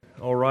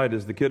All right,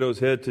 as the kiddos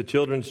head to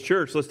Children's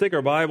Church, let's take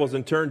our Bibles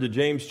and turn to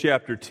James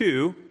chapter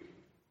 2.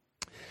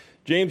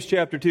 James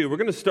chapter 2. We're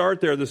going to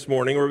start there this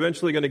morning. We're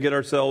eventually going to get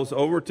ourselves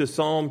over to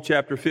Psalm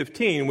chapter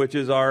 15, which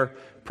is our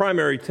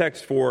primary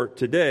text for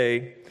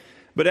today.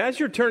 But as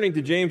you're turning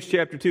to James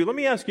chapter 2, let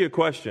me ask you a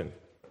question.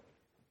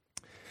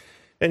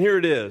 And here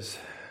it is.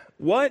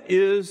 What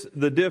is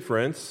the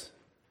difference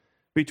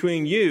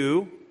between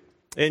you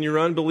and your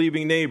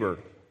unbelieving neighbor,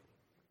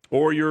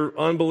 or your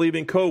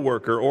unbelieving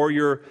coworker, or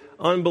your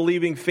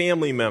unbelieving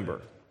family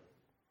member?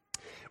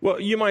 Well,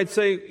 you might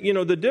say,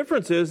 the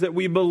difference is that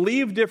we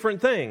believe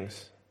different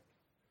things.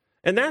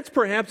 And that's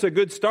perhaps a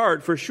good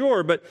start for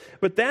sure, but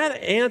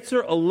that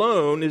answer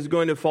alone is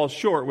going to fall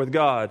short with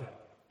God.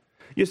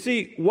 You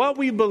see, what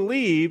we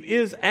believe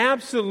is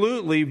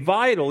absolutely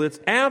vital. It's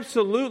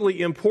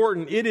absolutely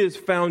important. It is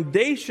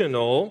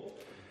foundational,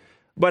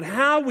 but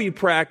how we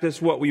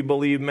practice what we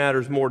believe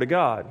matters more to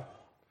God.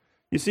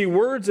 You see,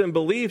 words and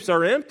beliefs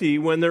are empty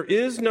when there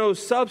is no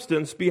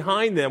substance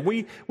behind them.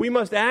 We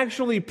must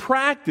actually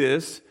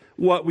practice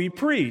what we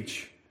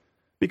preach,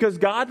 because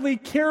godly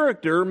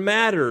character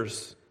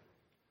matters.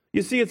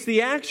 You see, it's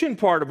the action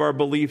part of our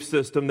belief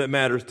system that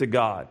matters to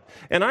God.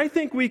 And I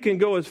think we can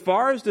go as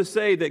far as to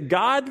say that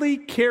godly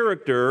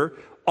character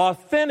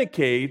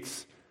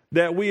authenticates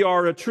that we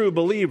are a true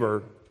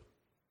believer.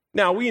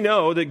 Now, we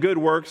know that good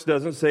works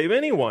doesn't save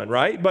anyone,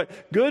 right?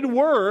 But good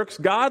works,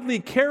 godly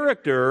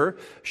character,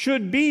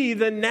 should be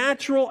the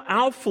natural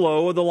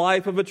outflow of the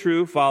life of a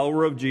true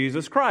follower of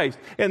Jesus Christ.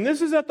 And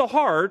this is at the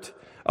heart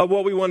of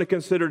what we want to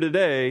consider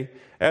today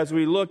as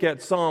we look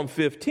at Psalm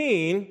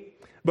 15.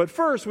 But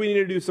first, we need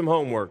to do some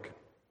homework.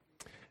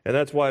 And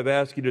that's why I've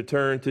asked you to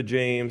turn to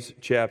James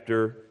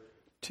chapter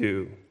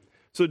 2.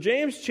 So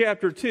James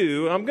chapter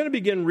 2, I'm going to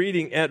begin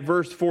reading at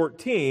verse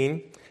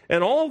 14.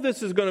 And all of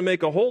this is going to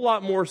make a whole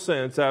lot more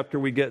sense after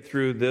we get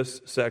through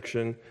this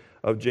section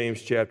of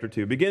James chapter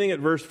 2. Beginning at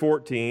verse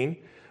 14,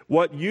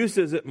 "What use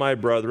is it, my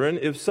brethren,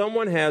 if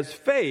someone has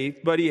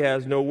faith, but he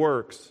has no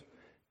works?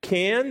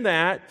 Can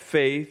that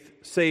faith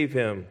save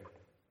him?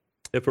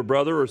 If a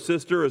brother or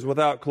sister is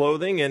without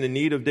clothing and in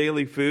need of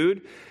daily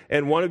food,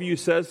 and one of you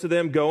says to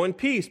them, 'Go in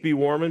peace, be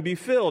warm and be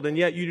filled,' and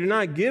yet you do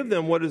not give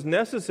them what is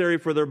necessary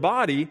for their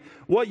body,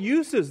 what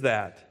use is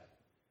that?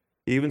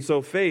 Even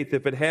so, faith,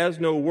 if it has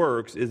no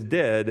works, is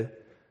dead,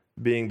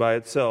 being by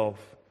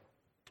itself.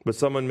 But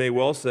someone may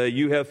well say,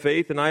 'You have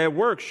faith and I have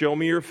works. Show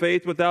me your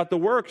faith without the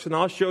works, and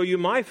I'll show you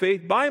my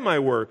faith by my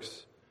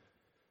works.'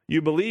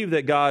 You believe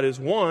that God is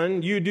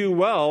one. You do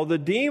well. The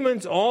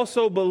demons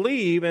also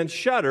believe and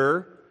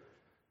shudder.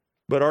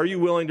 But are you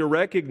willing to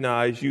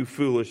recognize, you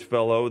foolish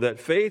fellow, that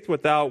faith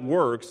without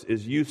works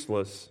is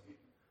useless?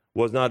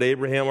 Was not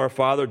Abraham our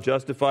father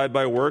justified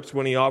by works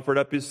when he offered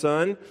up his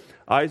son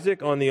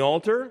Isaac on the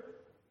altar?"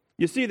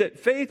 You see that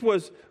faith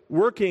was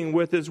working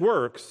with his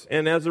works,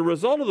 and as a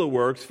result of the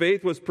works,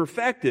 faith was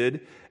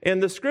perfected,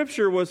 and the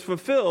scripture was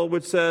fulfilled,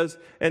 which says,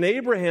 "And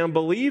Abraham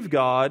believed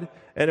God,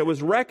 and it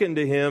was reckoned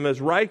to him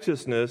as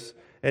righteousness,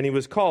 and he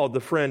was called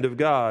the friend of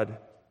God."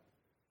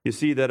 You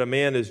see that a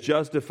man is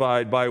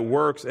justified by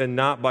works and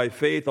not by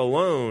faith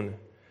alone.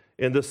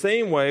 In the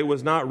same way,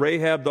 was not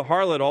Rahab the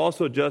harlot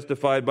also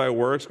justified by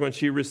works when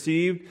she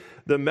received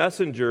the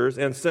messengers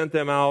and sent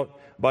them out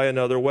by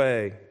another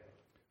way?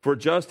 For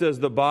just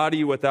as the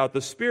body without the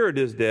spirit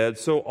is dead,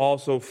 so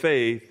also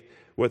faith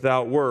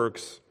without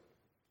works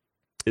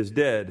is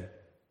dead.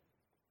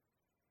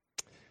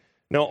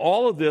 Now,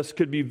 all of this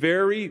could be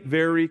very,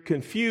 very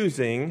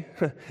confusing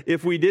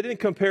if we didn't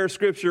compare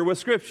Scripture with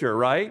Scripture,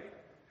 right?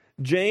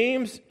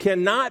 James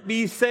cannot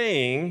be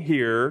saying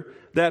here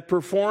that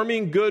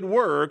performing good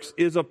works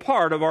is a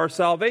part of our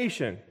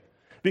salvation,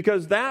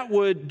 because that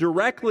would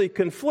directly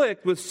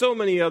conflict with so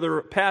many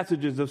other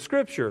passages of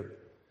Scripture.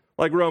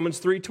 Like Romans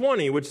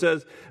 3:20, which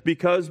says,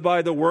 "Because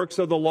by the works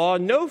of the law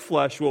no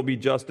flesh will be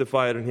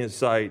justified in his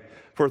sight,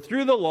 for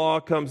through the law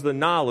comes the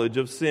knowledge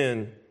of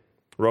sin."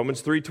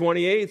 Romans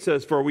 3:28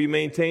 says, "For we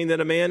maintain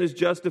that a man is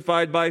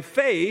justified by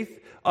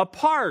faith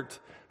apart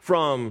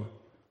from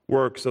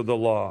works of the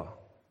law."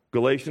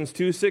 Galatians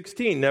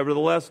 2:16,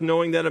 "Nevertheless,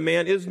 knowing that a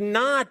man is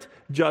not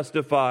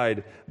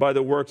justified by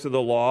the works of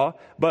the law,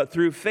 but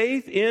through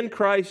faith in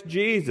Christ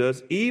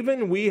Jesus,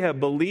 even we have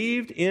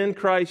believed in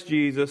Christ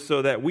Jesus,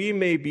 so that we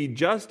may be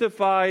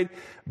justified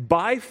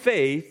by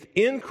faith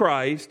in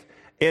Christ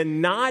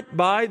and not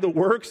by the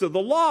works of the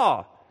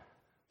law,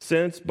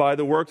 since by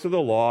the works of the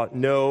law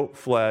no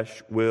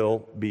flesh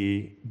will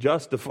be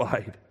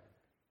justified."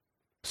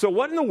 So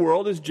what in the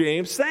world is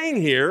James saying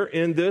here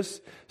in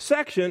this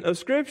section of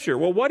Scripture?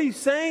 Well, what he's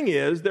saying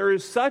is there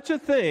is such a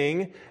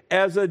thing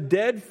as a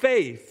dead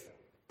faith.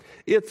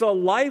 It's a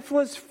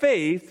lifeless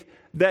faith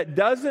that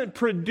doesn't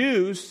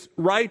produce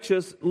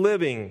righteous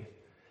living.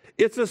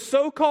 It's a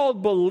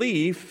so-called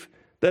belief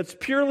that's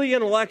purely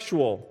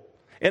intellectual,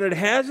 and it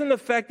hasn't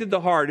affected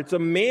the heart. It's a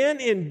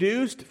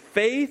man-induced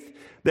faith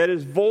that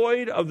is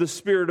void of the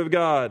Spirit of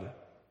God.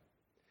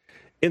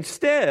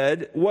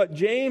 Instead, what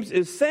James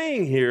is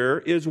saying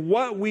here is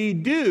what we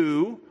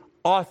do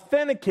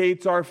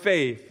authenticates our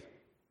faith.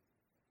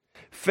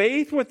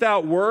 Faith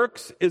without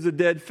works is a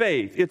dead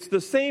faith. It's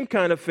the same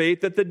kind of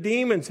faith that the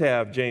demons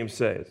have, James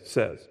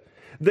says.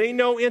 They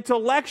know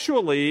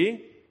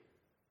intellectually,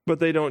 but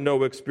they don't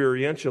know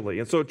experientially.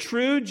 And so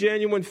true,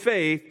 genuine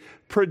faith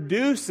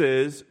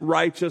produces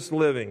righteous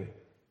living.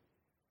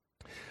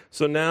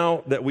 So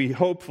now that we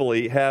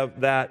hopefully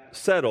have that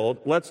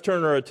settled, let's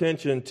turn our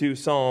attention to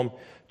Psalm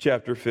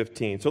chapter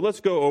 15. So let's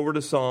go over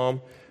to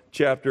Psalm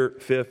chapter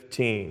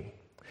 15.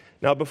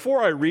 Now,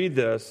 before I read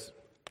this,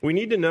 we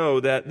need to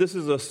know that this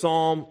is a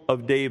Psalm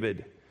of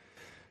David.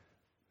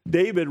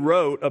 David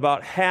wrote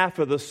about half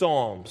of the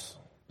Psalms.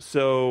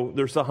 So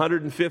there's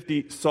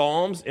 150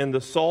 Psalms in the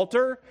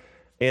Psalter,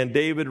 and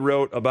David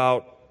wrote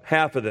about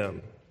half of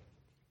them.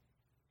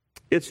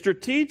 It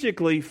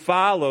strategically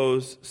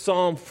follows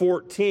Psalm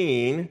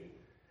 14,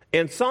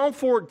 and Psalm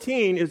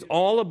 14 is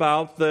all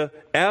about the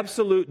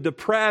absolute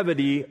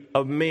depravity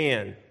of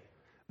man.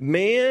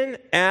 Man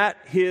at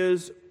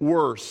his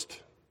worst.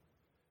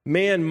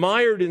 Man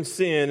mired in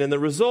sin and the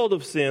result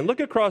of sin.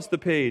 Look across the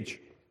page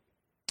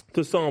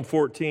to Psalm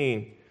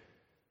 14,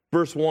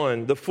 verse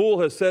 1. The fool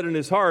has said in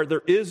his heart,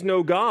 there is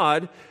no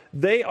God.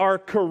 They are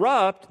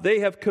corrupt. They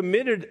have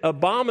committed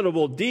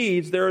abominable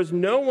deeds. There is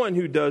no one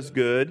who does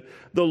good.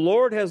 The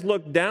Lord has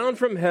looked down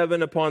from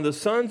heaven upon the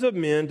sons of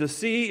men to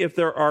see if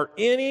there are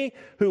any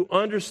who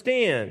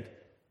understand,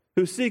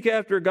 who seek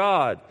after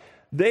God.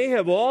 They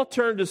have all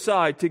turned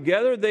aside.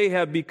 Together they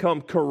have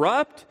become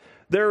corrupt.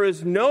 There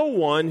is no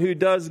one who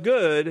does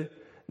good,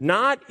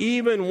 not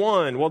even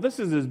one. Well, this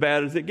is as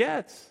bad as it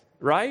gets,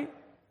 right?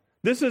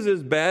 This is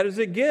as bad as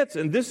it gets.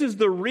 And this is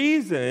the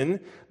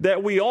reason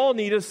that we all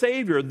need a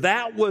Savior.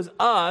 That was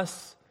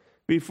us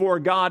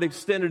before God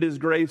extended His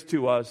grace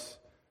to us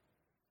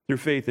through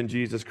faith in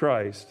Jesus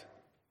Christ.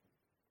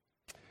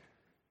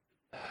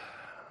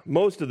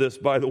 Most of this,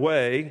 by the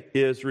way,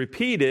 is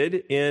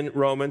repeated in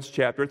Romans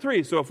chapter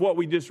 3. So if what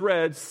we just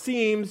read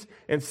seems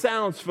and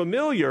sounds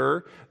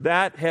familiar,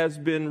 that has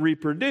been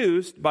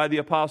reproduced by the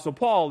Apostle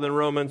Paul in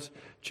Romans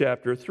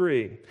chapter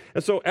 3.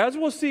 And so as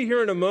we'll see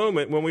here in a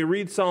moment, when we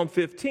read Psalm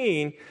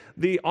 15,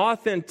 the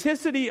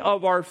authenticity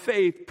of our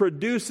faith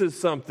produces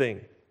something.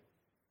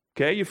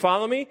 Okay, you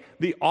follow me?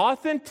 The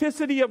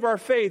authenticity of our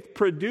faith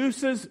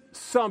produces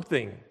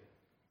something.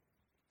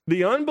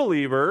 The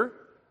unbeliever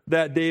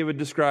that David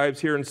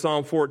describes here in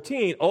Psalm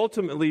 14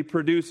 ultimately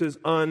produces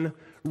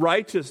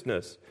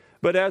unrighteousness.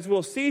 But as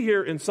we'll see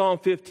here in Psalm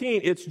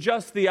 15, it's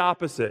just the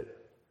opposite.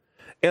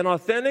 An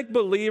authentic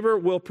believer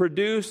will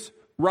produce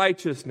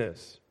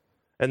righteousness.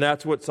 And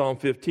that's what Psalm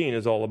 15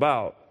 is all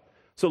about.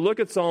 So look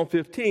at Psalm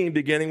 15,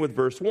 beginning with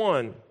verse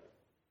 1.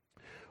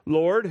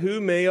 Lord,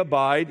 who may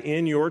abide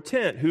in your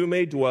tent? Who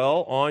may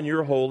dwell on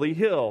your holy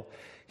hill?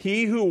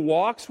 He who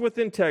walks with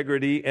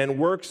integrity and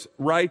works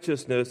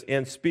righteousness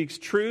and speaks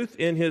truth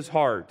in his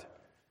heart.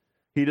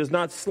 He does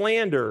not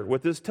slander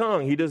with his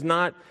tongue. He does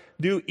not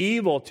do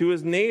evil to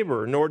his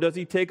neighbor, nor does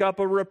he take up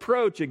a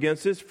reproach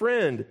against his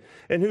friend,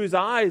 and whose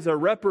eyes a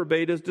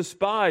reprobate is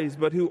despised,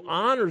 but who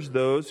honors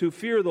those who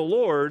fear the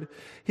Lord.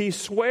 He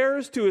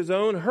swears to his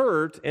own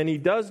hurt, and he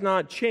does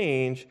not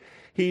change.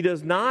 He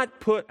does not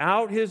put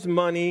out his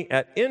money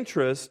at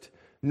interest,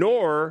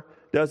 nor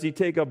does he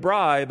take a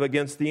bribe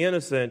against the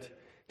innocent.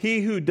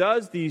 He who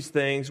does these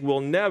things will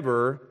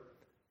never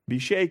be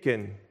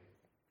shaken.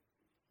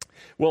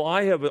 Well,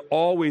 I have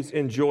always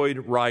enjoyed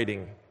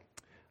writing,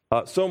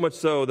 so much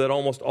so that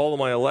almost all of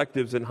my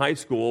electives in high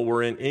school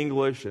were in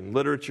English and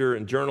literature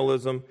and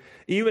journalism.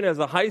 Even as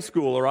a high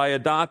schooler, I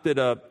adopted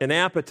an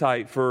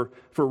appetite for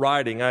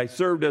writing. I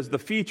served as the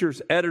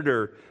features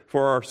editor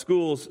for our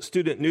school's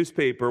student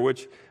newspaper,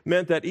 which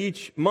meant that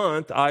each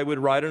month I would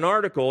write an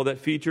article that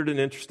featured an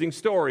interesting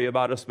story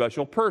about a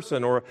special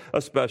person or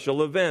a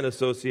special event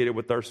associated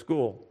with our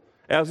school.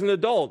 As an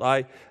adult,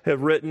 I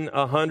have written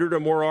 100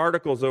 or more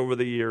articles over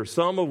the years,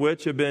 some of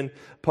which have been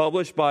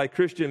published by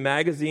Christian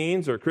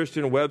magazines or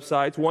Christian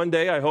websites. One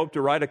day, I hope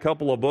to write a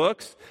couple of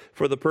books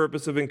for the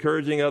purpose of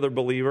encouraging other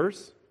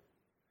believers.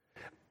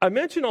 I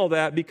mention all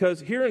that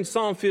because here in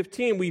Psalm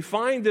 15, we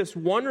find this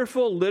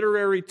wonderful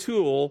literary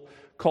tool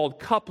called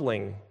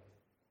coupling.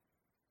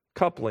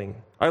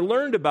 Coupling. I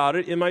learned about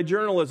it in my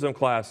journalism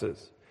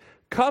classes.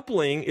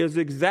 Coupling is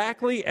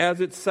exactly as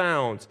it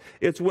sounds.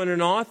 It's when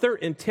an author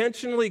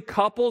intentionally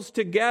couples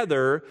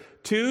together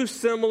two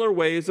similar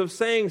ways of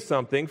saying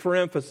something for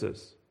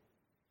emphasis.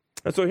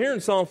 And so here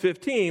in Psalm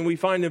 15, we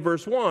find in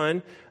verse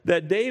 1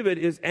 that David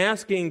is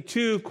asking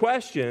two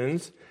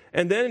questions,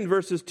 and then in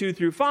verses 2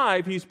 through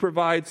 5, he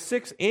provides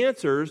 6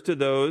 answers to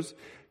those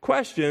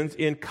questions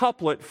in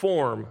couplet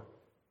form.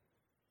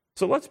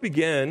 So let's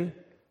begin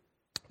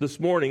this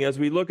morning as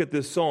we look at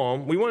this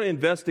psalm. We want to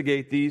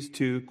investigate these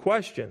two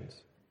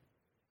questions.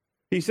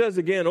 He says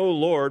again, O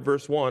Lord,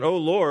 verse 1, O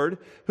Lord,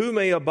 who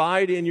may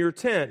abide in your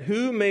tent?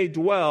 Who may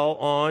dwell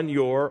on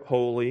your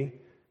holy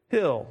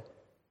hill?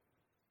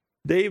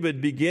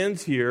 David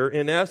begins here,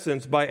 in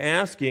essence, by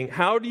asking,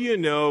 how do you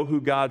know who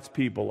God's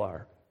people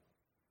are?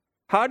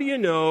 How do you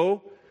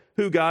know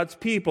who God's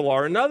people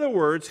are? In other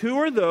words, who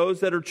are those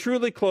that are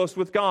truly close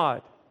with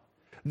God?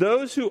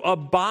 those who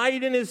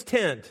abide in his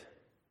tent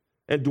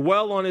and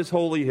dwell on his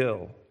holy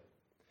hill.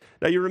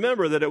 Now you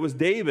remember that it was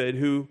David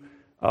who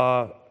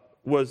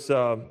was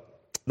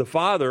the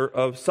father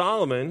of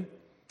Solomon,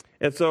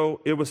 and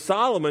so it was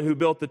Solomon who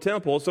built the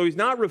temple. So he's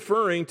not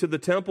referring to the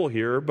temple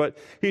here, but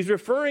he's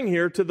referring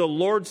here to the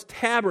Lord's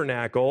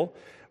tabernacle,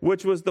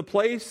 which was the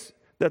place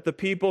that the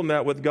people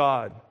met with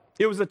God.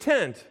 It was a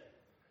tent.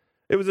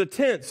 It was a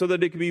tent so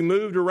that it could be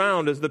moved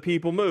around as the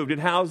people moved. It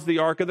housed the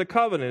Ark of the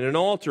Covenant, an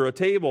altar, a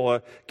table,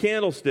 a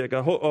candlestick,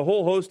 a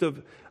whole host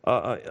of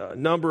a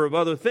number of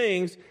other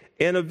things.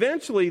 And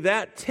eventually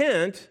that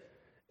tent,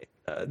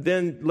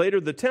 then later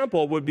the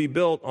temple, would be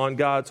built on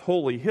God's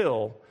holy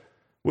hill,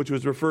 which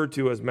was referred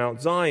to as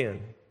Mount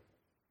Zion.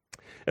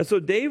 And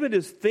so David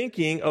is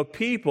thinking of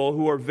people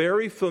who are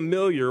very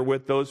familiar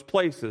with those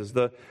places,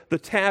 the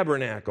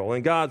tabernacle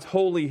and God's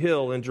holy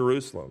hill in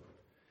Jerusalem.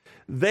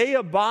 They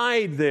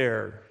abide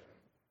there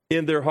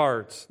in their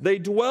hearts. They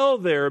dwell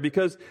there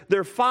because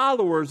they're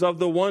followers of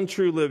the one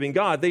true living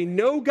God. They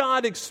know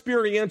God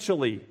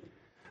experientially.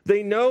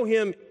 They know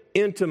him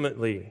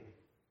intimately.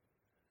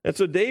 And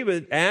so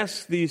David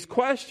asks these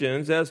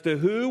questions as to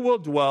who will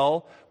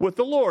dwell with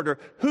the Lord, or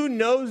who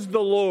knows the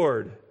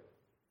Lord.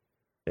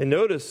 And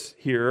notice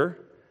here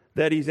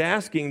that he's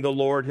asking the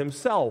Lord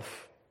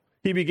himself.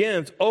 He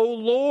begins, O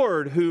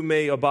Lord, who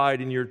may abide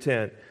in your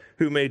tent,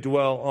 who may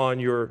dwell on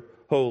your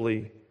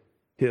holy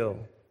hill.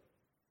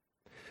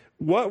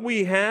 What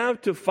we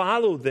have to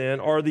follow then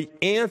are the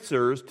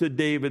answers to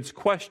David's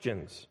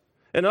questions.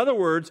 In other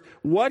words,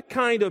 what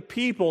kind of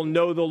people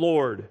know the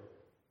Lord?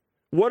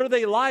 What are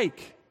they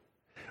like?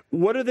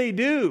 What do they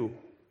do?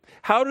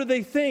 How do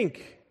they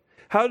think?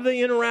 How do they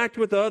interact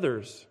with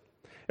others?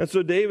 And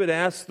so David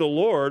asks the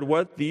Lord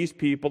what these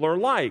people are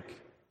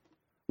like.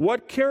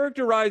 What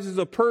characterizes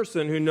a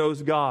person who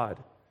knows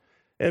God?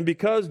 And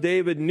because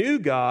David knew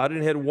God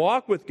and had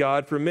walked with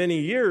God for many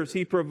years,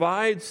 he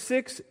provides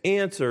 6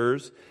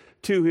 answers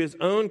to his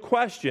own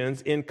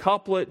questions in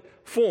couplet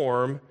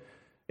form.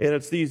 And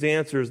it's these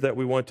answers that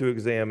we want to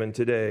examine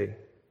today.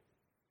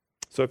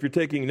 So if you're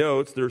taking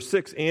notes, there are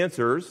 6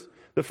 answers.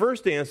 The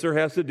first answer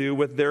has to do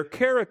with their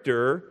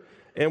character,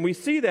 and we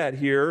see that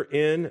here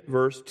in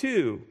verse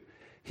 2.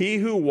 He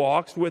who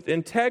walks with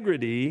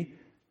integrity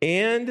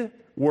and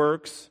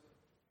works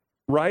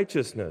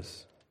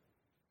righteousness.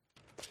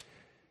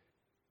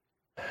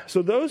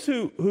 So those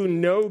who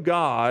know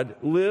God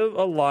live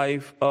a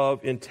life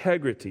of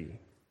integrity,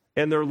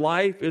 and their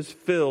life is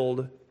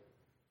filled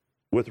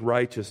with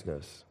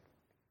righteousness.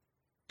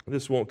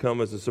 This won't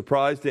come as a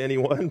surprise to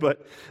anyone,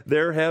 but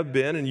there have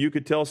been, and you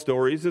could tell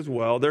stories as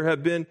well, there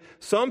have been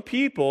some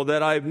people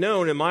that I've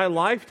known in my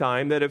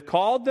lifetime that have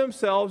called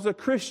themselves a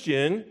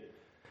Christian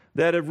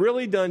that have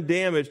really done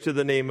damage to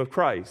the name of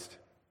Christ.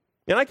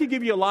 And I could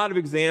give you a lot of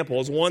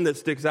examples. One that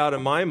sticks out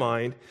in my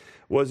mind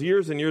was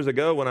years and years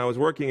ago when I was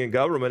working in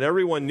government.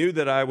 Everyone knew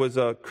that I was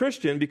a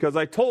Christian because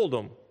I told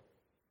them.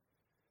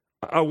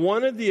 I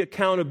wanted the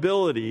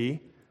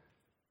accountability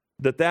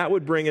that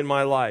would bring in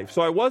my life.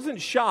 So I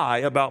wasn't shy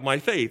about my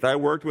faith. I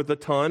worked with a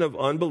ton of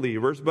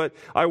unbelievers, but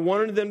I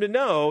wanted them to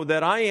know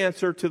that I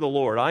answer to the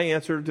Lord. I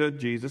answer to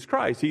Jesus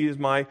Christ. He is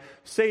my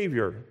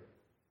Savior.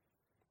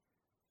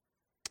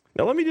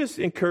 Now let me just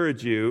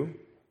encourage you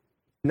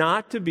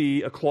not to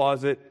be a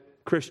closet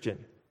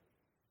Christian.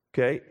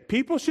 Okay?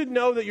 People should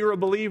know that you're a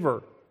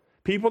believer.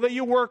 People that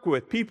you work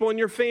with, people in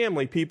your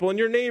family, people in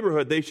your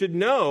neighborhood, they should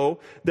know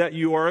that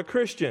you are a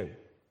Christian.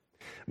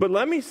 But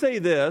let me say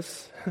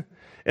this,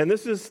 and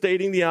this is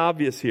stating the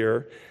obvious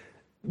here.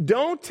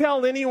 Don't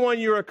tell anyone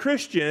you're a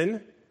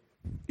Christian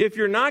if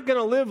you're not going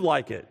to live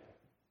like it.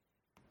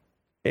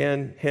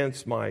 And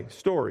hence my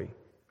story.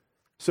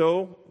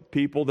 So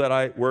people that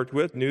I worked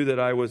with knew that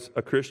I was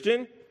a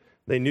Christian.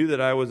 They knew that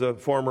I was a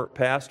former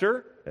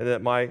pastor and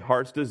that my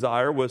heart's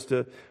desire was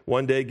to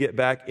one day get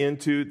back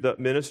into the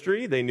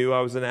ministry. They knew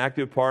I was an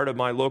active part of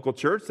my local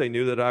church. They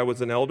knew that I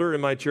was an elder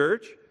in my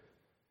church.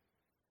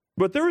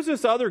 But there was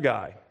this other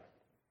guy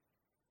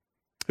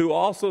who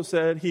also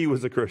said he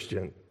was a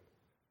Christian.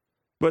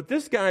 But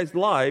this guy's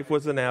life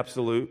was an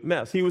absolute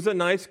mess. He was a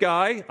nice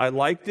guy. I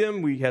liked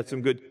him. We had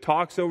some good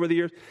talks over the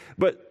years.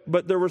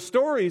 But there were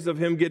stories of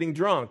him getting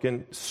drunk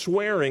and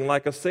swearing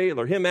like a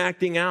sailor, him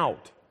acting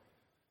out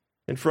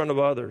in front of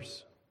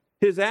others.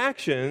 His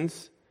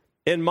actions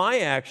and my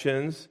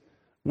actions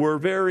were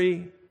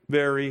very,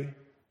 very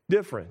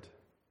different.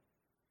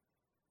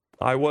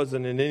 I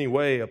wasn't in any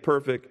way a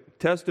perfect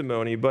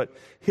testimony, but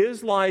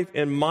his life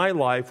and my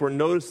life were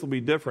noticeably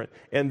different.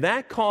 And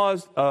that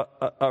caused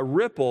a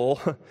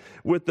ripple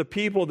with the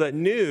people that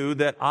knew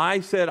that I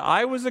said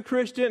I was a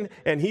Christian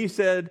and he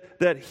said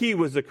that he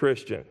was a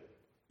Christian.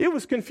 It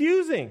was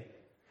confusing.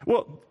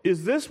 Well,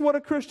 is this what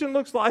a Christian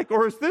looks like,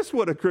 or is this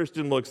what a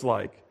Christian looks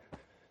like?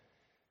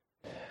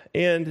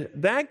 And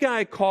that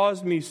guy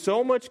caused me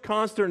so much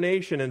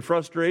consternation and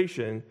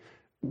frustration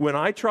when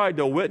I tried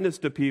to witness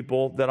to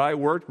people that I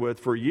worked with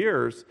for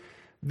years.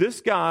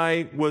 This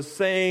guy was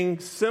saying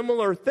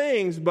similar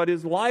things, but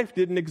his life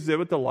didn't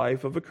exhibit the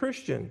life of a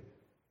Christian.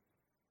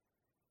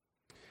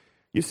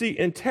 You see,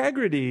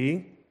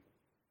 integrity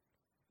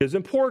is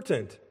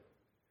important.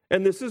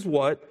 And this is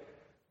what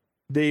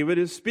David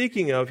is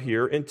speaking of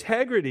here.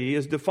 Integrity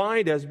is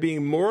defined as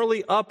being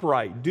morally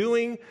upright,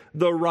 doing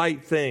the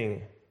right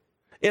thing.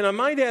 And I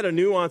might add a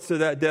nuance to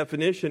that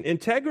definition.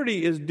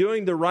 Integrity is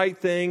doing the right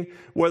thing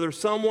whether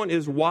someone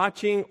is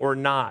watching or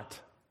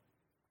not.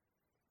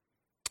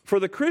 For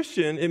the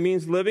Christian, it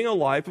means living a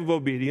life of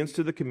obedience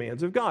to the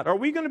commands of God. Are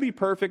we going to be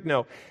perfect?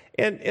 No.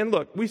 And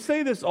look, we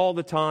say this all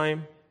the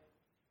time.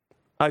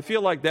 I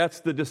feel like that's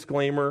the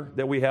disclaimer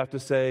that we have to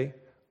say.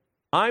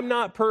 I'm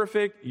not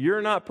perfect.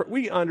 You're not perfect.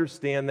 We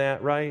understand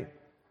that, right?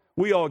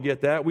 We all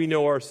get that. We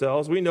know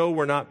ourselves. We know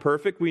we're not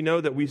perfect. We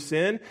know that we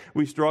sin.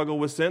 We struggle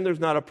with sin. There's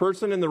not a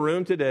person in the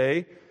room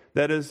today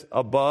that is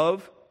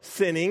above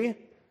sinning.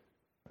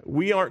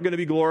 We aren't going to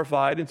be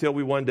glorified until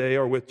we one day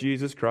are with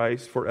Jesus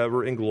Christ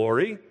forever in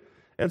glory.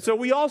 And so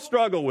we all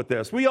struggle with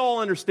this. We all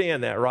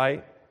understand that,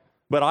 right?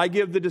 But I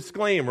give the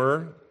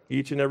disclaimer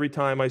each and every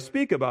time I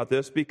speak about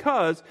this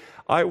because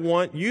I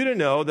want you to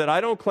know that I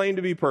don't claim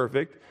to be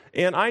perfect,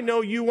 and I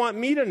know you want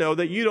me to know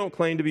that you don't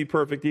claim to be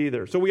perfect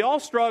either. So we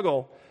all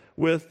struggle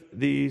with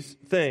these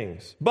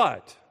things.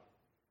 But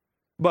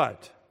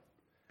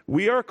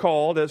we are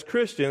called as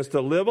Christians to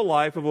live a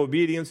life of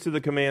obedience to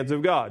the commands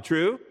of God.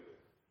 True?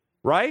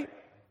 Right?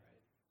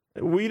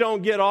 We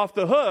don't get off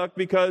the hook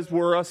because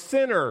we're a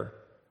sinner.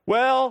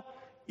 Well,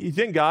 you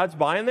think God's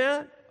buying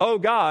that? Oh,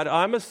 God,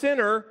 I'm a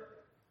sinner,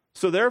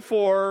 so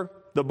therefore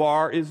the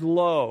bar is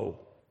low.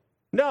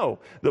 No,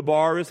 the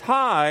bar is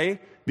high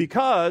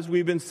because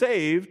we've been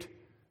saved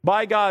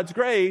by God's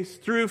grace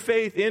through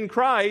faith in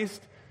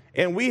Christ,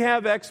 and we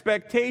have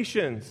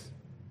expectations.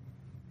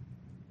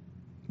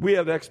 We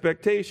have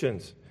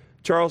expectations.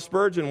 Charles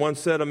Spurgeon once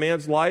said, a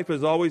man's life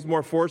is always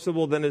more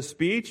forcible than his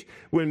speech.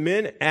 When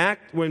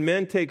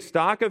men take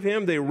stock of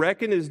him, they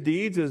reckon his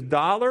deeds as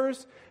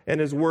dollars and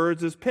his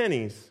words as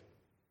pennies.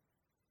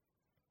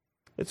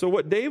 And so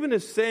what David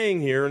is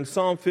saying here in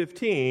Psalm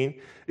 15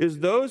 is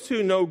those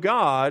who know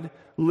God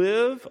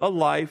live a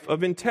life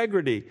of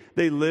integrity.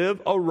 They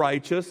live a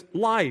righteous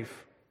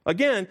life.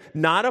 Again,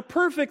 not a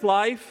perfect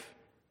life,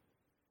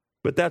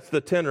 but that's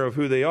the tenor of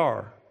who they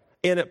are.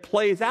 And it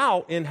plays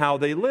out in how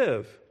they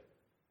live.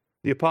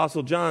 The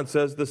Apostle John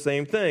says the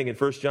same thing in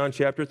 1 John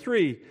chapter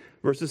 3,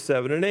 verses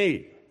 7 and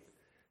 8.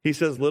 He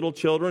says, little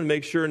children,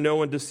 make sure no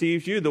one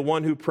deceives you. The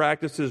one who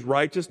practices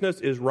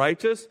righteousness is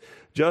righteous,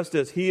 just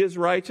as he is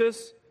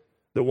righteous.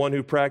 The one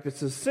who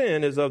practices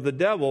sin is of the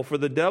devil, for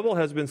the devil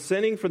has been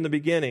sinning from the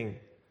beginning.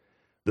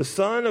 The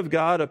Son of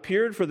God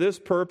appeared for this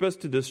purpose,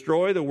 to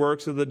destroy the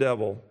works of the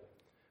devil.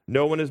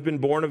 No one has been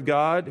born of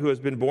God. Who has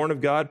been born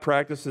of God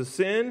practices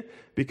sin,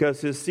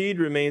 because his seed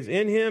remains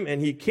in him,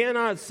 and he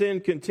cannot sin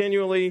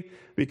continually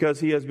because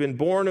he has been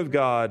born of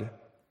God.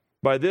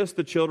 By this,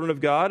 the children of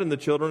God and the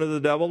children of the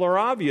devil are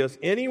obvious.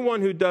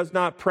 Anyone who does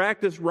not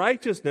practice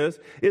righteousness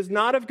is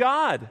not of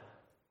God,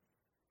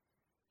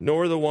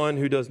 nor the one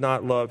who does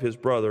not love his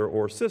brother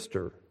or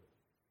sister.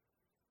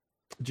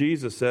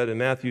 Jesus said in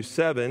Matthew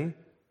 7,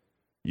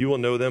 you will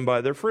know them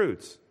by their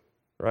fruits.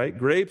 Right?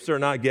 Grapes are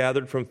not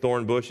gathered from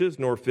thorn bushes,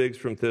 nor figs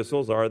from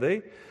thistles, are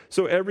they?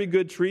 So every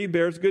good tree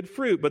bears good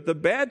fruit, but the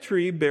bad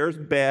tree bears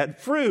bad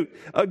fruit.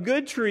 A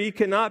good tree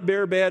cannot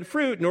bear bad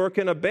fruit, nor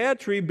can a bad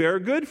tree bear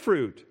good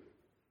fruit.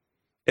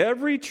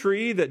 Every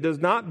tree that does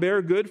not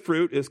bear good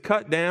fruit is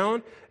cut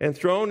down and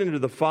thrown into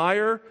the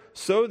fire.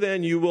 So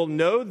then you will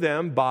know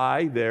them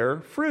by their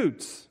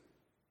fruits.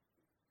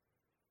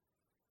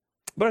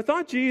 But I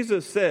thought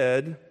Jesus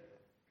said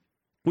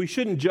we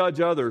shouldn't judge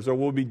others or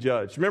we'll be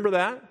judged. Remember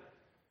that?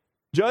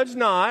 Judge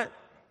not,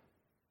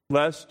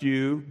 lest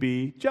you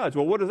be judged.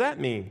 Well, what does that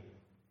mean?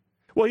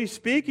 Well, he's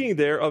speaking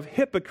there of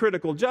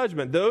hypocritical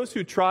judgment, those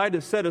who try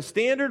to set a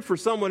standard for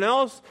someone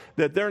else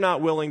that they're not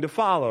willing to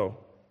follow.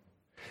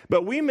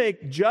 But we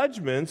make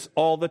judgments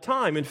all the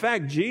time. In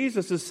fact,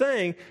 Jesus is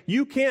saying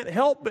you can't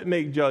help but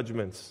make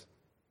judgments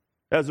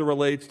as it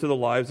relates to the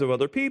lives of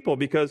other people,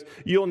 because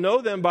you'll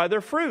know them by their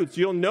fruits.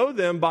 You'll know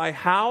them by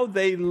how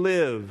they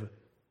live.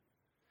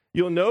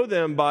 You'll know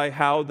them by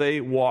how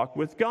they walk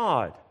with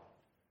God,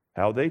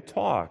 how they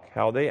talk,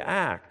 how they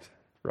act,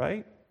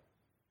 right?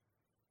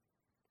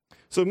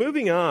 So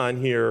moving on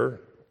here,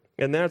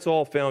 and that's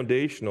all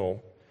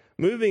foundational.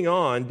 Moving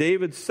on,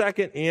 David's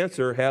second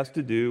answer has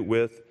to do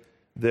with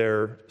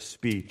their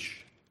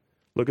speech.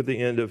 Look at the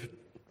end of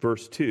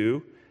verse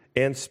 2.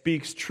 And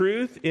speaks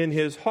truth in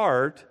his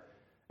heart,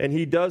 and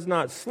he does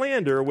not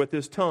slander with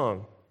his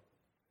tongue.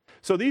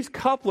 So these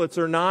couplets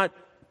are not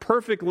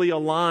perfectly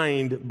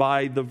aligned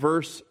by the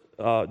verse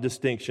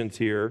distinctions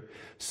here.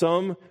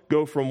 Some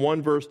go from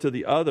one verse to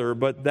the other,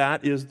 but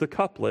that is the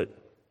couplet.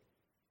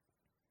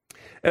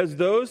 As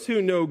those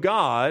who know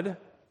God,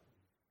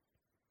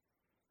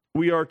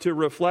 we are to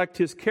reflect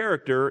his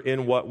character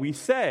in what we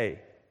say.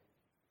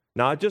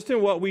 Not just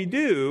in what we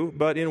do,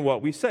 but in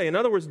what we say. In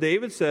other words,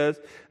 David says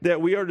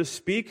that we are to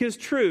speak his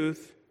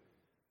truth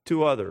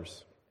to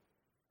others.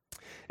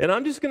 And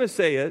I'm just going to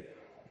say it.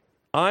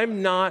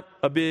 I'm not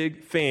a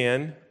big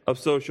fan of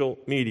social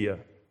media.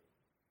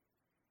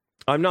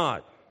 I'm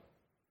not.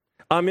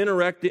 I'm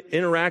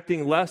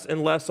interacting less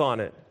and less on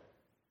it.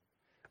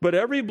 But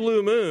every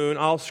blue moon,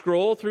 I'll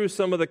scroll through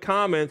some of the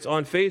comments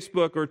on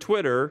Facebook or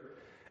Twitter,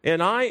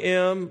 and I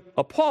am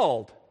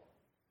appalled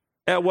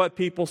at what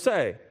people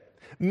say,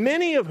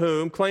 many of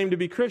whom claim to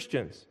be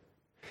Christians.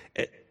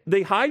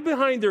 They hide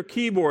behind their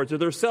keyboards or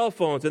their cell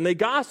phones, and they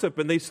gossip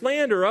and they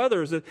slander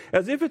others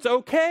as if it's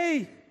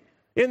okay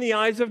in the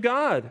eyes of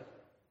God.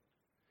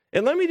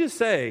 And let me just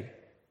say,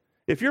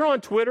 if you're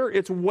on Twitter,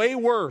 it's way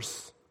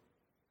worse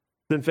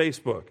than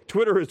Facebook.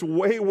 Twitter is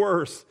way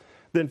worse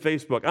than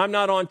Facebook. I'm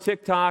not on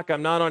TikTok.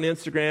 I'm not on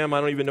Instagram. I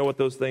don't even know what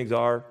those things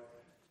are.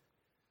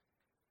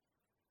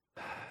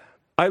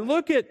 I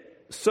look at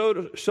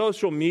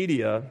social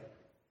media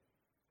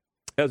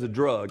as a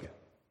drug.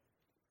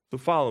 So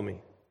follow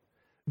me.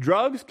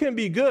 Drugs can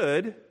be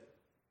good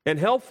and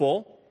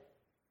helpful,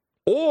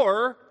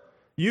 or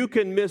you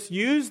can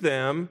misuse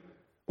them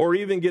or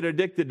even get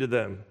addicted to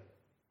them.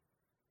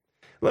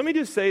 Let me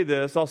just say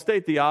this. I'll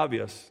state the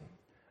obvious.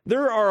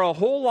 There are a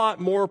whole lot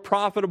more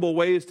profitable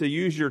ways to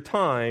use your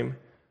time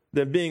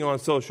than being on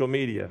social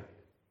media.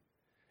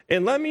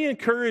 And let me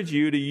encourage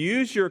you to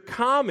use your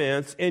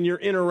comments and your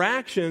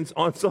interactions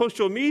on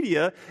social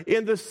media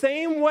in the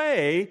same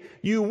way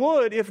you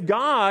would if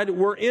God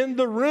were in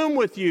the room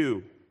with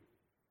you.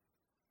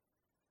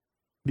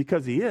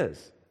 Because He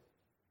is.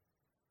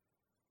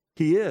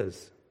 He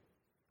is.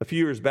 A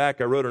few years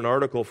back, I wrote an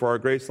article for our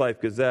Grace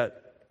Life Gazette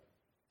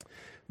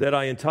that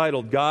I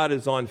entitled, God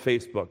is on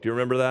Facebook. Do you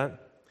remember that?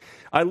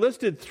 I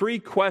listed 3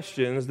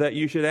 questions that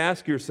you should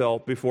ask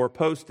yourself before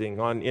posting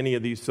on any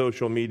of these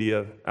social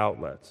media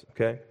outlets,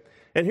 okay?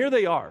 And here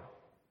they are.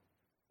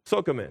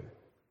 Soak them in.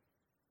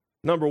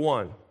 Number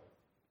 1,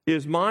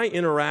 is my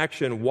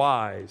interaction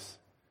wise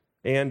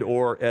and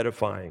or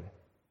edifying?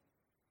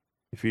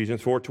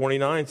 Ephesians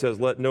 4:29 says,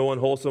 let no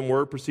unwholesome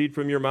word proceed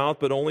from your mouth,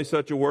 but only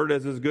such a word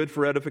as is good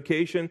for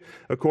edification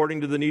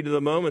according to the need of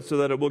the moment, so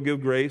that it will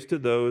give grace to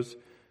those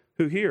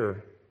who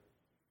hear.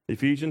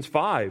 Ephesians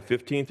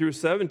 5:15 through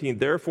 17,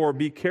 therefore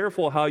be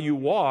careful how you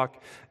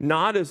walk,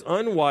 not as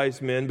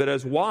unwise men, but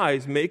as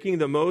wise, making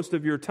the most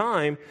of your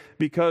time,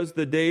 because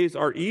the days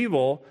are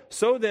evil.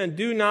 So then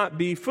do not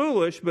be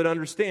foolish, but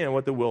understand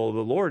what the will of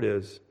the Lord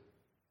is.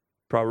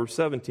 Proverbs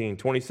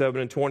 17:27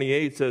 and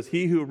 28 says,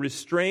 he who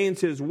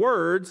restrains his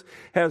words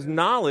has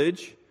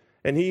knowledge,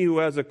 and he who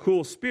has a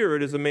cool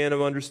spirit is a man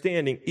of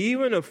understanding.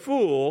 Even a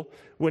fool,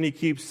 when he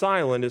keeps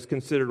silent, is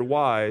considered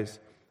wise.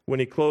 When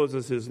he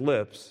closes his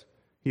lips,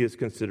 he is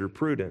considered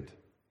prudent.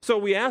 So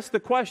we ask the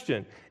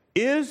question,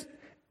 is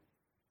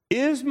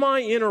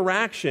my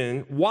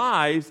interaction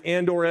wise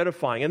and or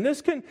edifying? And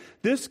this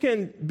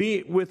can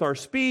be with our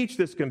speech.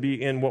 This can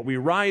be in what we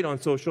write on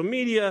social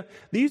media.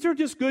 These are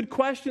just good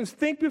questions.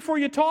 Think before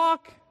you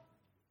talk.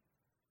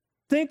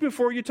 Think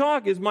before you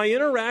talk. Is my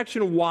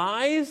interaction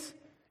wise?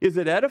 Is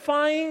it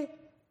edifying?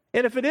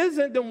 And if it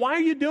isn't, then why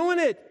are you doing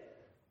it?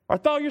 I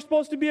thought you're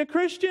supposed to be a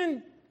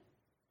Christian.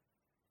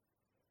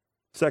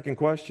 Second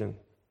question.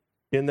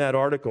 In that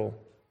article,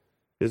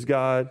 is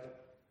God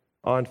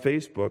on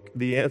Facebook?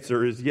 The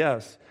answer is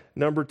yes.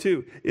 Number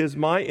 2, is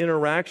my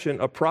interaction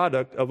a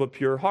product of a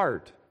pure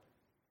heart?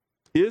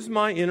 Is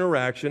my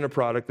interaction a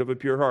product of a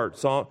pure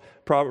heart?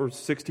 Proverbs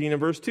 16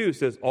 and verse 2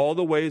 says, all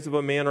the ways of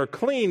a man are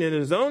clean in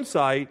his own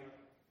sight,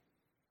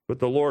 but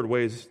the Lord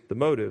weighs the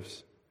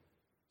motives.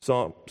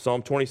 Psalm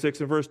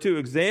 26 and verse 2,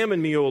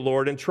 examine me, O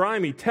Lord, and try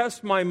me.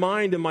 Test my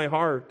mind and my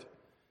heart.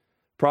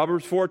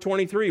 Proverbs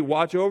 4:23,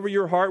 watch over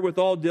your heart with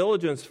all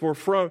diligence, for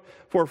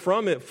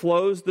from it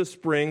flows the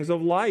springs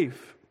of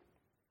life.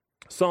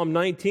 Psalm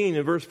 19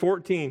 and verse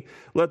 14,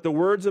 let the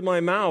words of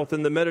my mouth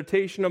and the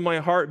meditation of my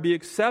heart be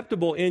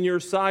acceptable in your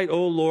sight,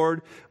 O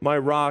Lord, my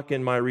rock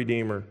and my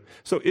redeemer.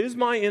 So is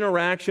my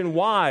interaction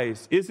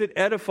wise? Is it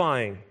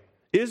edifying?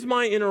 Is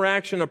my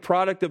interaction a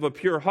product of a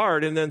pure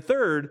heart? And then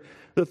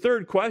the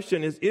third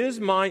question is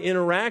my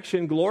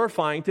interaction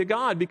glorifying to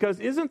God? Because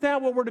isn't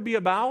that what we're to be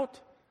about?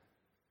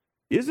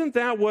 Isn't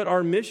that what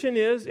our mission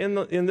is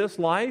in this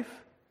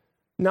life?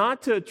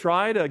 Not to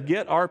try to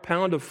get our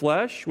pound of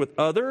flesh with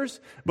others,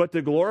 but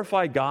to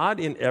glorify God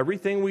in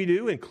everything we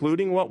do,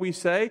 including what we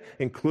say,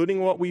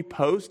 including what we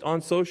post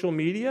on social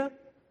media?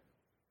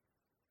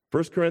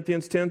 1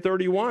 Corinthians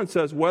 10:31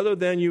 says, whether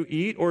then you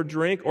eat or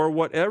drink or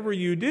whatever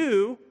you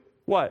do,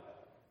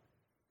 what?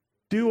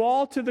 Do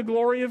all to the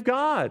glory of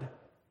God.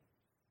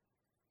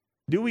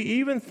 Do we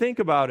even think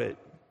about it?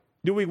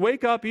 Do we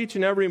wake up each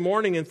and every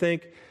morning and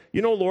think,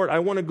 you know, Lord, I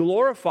want to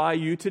glorify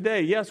you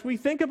today? Yes, we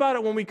think about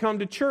it when we come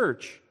to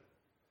church.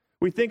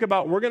 We think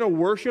about we're going to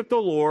worship the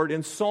Lord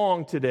in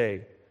song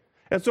today.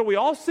 And so we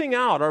all sing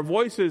out. Our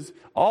voices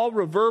all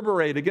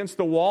reverberate against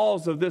the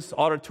walls of this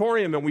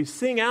auditorium, and we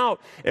sing out,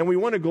 and we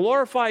want to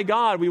glorify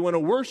God. We want to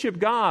worship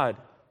God.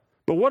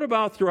 But what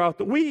about throughout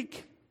the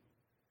week?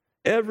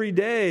 Every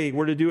day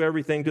we're to do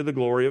everything to the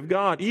glory of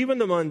God. Even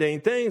the mundane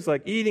things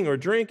like eating or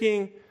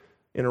drinking,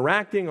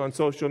 interacting on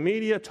social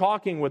media,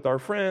 talking with our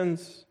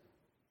friends.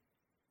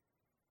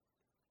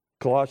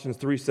 Colossians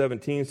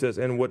 3:17 says,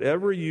 and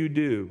whatever you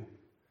do,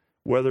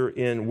 whether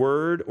in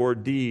word or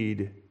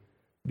deed,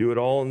 do it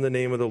all in the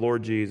name of the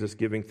Lord Jesus,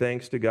 giving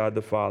thanks to God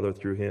the Father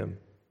through him.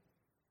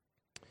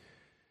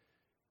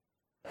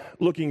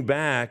 Looking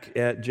back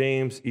at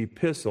James'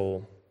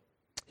 epistle,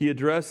 he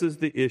addresses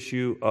the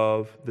issue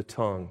of the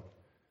tongue.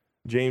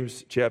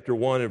 James chapter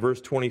 1 and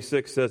verse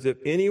 26 says, if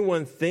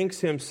anyone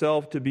thinks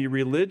himself to be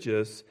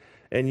religious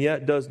and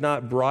yet does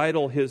not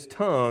bridle his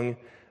tongue,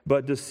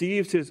 but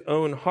deceives his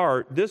own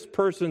heart, this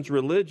person's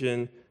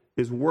religion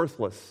is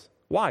worthless.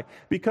 Why?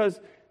 Because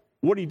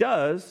what he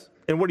does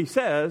and what he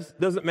says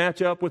doesn't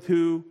match up with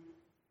who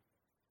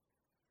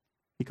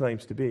he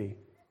claims to be.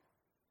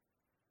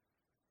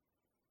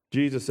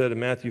 Jesus said in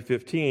Matthew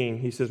 15,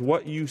 he says,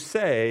 what you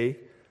say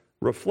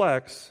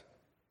reflects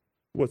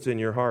what's in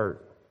your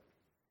heart.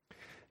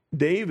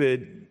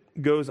 David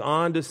goes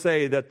on to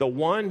say that the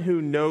one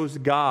who knows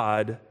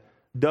God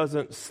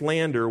doesn't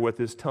slander with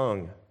his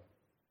tongue.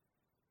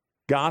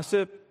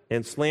 Gossip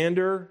and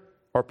slander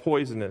are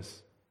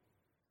poisonous.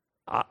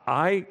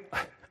 I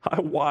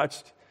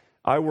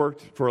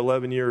worked for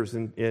 11 years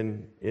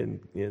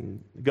in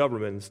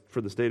government for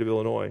the state of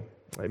Illinois.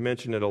 I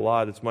mention it a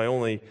lot. It's my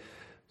only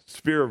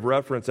sphere of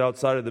reference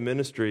outside of the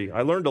ministry.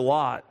 I learned a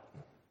lot.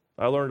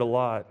 I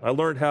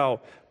learned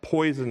how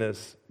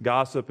poisonous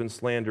gossip and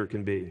slander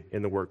can be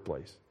in the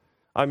workplace.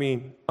 I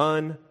mean,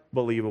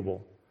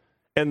 unbelievable.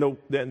 And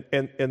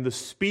the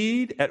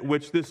speed at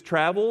which this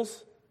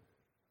travels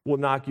will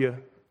knock you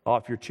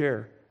off your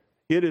chair.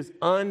 It is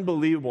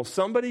unbelievable.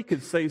 Somebody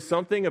could say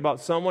something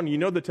about someone. You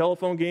know the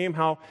telephone game,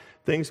 how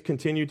things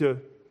continue to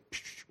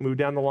move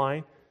down the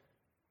line?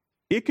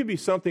 It could be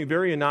something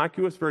very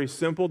innocuous, very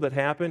simple that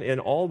happened, and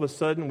all of a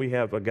sudden we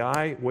have a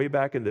guy way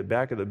back in the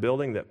back of the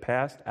building that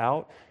passed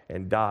out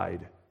and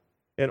died.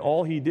 And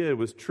all he did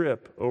was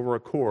trip over a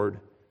cord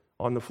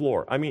on the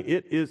floor. I mean,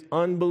 it is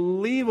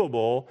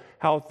unbelievable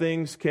how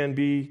things can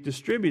be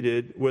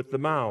distributed with the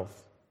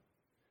mouth.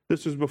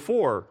 This was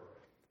before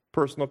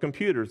personal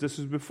computers. This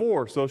is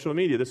before social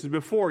media. This is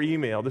before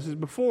email. This is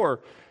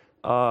before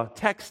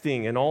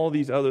texting and all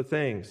these other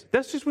things.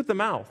 That's just with the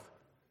mouth.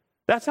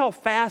 That's how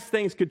fast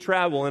things could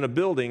travel in a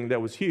building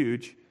that was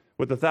huge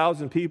with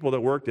 1,000 people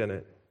that worked in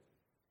it.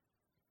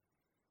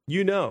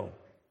 You know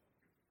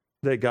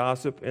that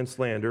gossip and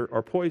slander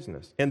are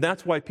poisonous. And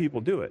that's why people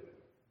do it.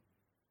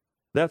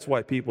 That's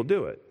why people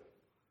do it.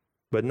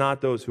 But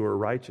not those who are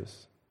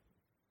righteous.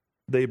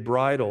 They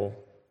bridle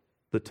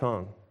the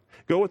tongue.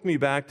 Go with me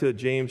back to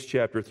James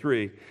chapter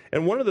 3.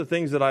 And one of the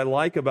things that I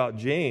like about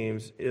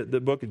James, the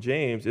book of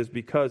James, is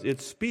because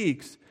it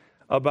speaks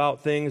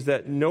about things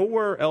that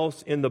nowhere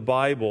else in the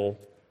Bible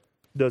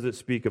does it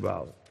speak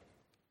about.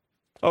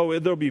 Oh,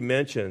 there'll be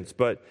mentions,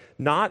 but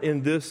not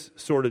in this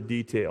sort of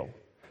detail.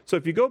 So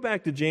if you go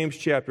back to James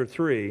chapter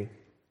 3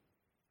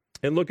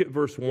 and look at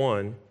verse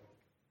 1.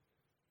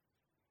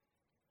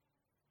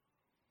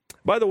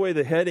 By the way,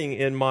 the heading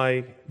in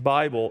my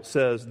Bible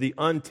says, the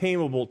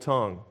untamable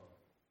tongue.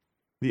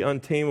 The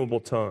untamable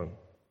tongue.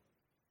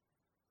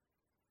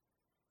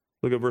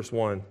 Look at verse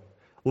 1.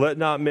 Let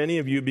not many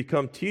of you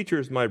become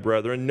teachers, my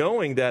brethren,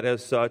 knowing that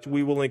as such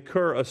we will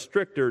incur a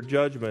stricter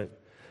judgment.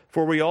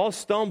 For we all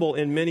stumble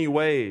in many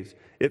ways.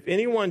 If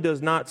anyone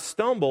does not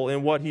stumble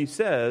in what he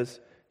says,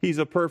 he's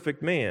a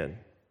perfect man,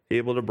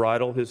 able to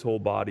bridle his whole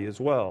body as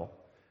well.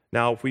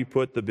 Now, if we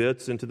put the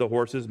bits into the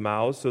horses'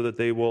 mouths so that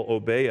they will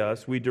obey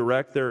us, we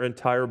direct their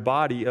entire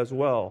body as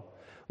well.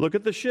 Look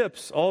at the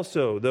ships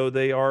also, though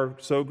they are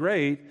so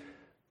great,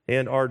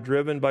 and are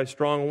driven by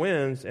strong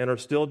winds, and are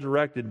still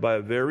directed by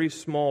a very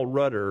small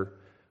rudder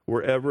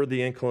wherever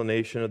the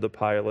inclination of the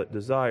pilot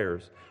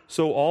desires.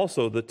 So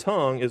also the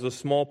tongue is a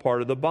small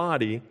part of the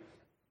body,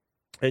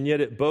 and yet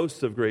it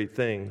boasts of great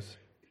things.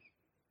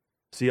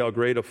 See how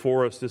great a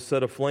forest is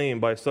set aflame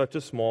by such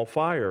a small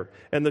fire.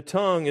 And the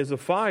tongue is a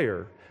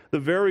fire, the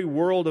very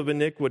world of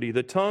iniquity.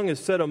 The tongue is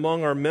set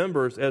among our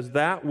members as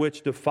that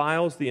which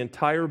defiles the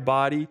entire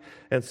body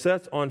and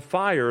sets on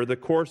fire the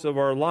course of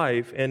our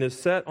life and is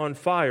set on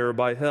fire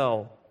by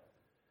hell.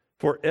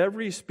 For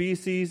every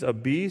species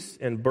of beasts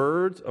and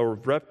birds or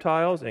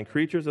reptiles and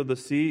creatures of the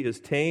sea is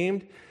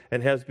tamed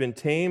and has been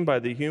tamed by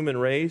the human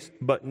race,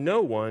 but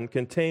no one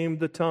can tame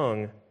the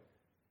tongue.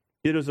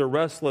 It is a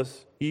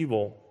restless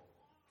evil,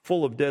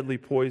 full of deadly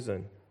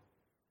poison.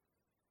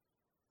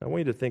 I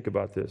want you to think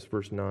about this,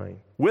 verse 9.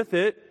 With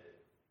it,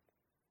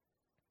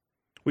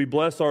 we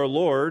bless our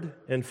Lord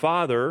and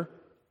Father,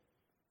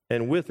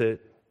 and with it,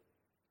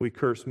 we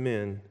curse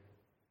men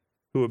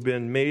who have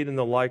been made in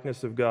the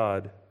likeness of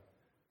God.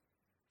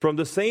 From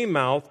the same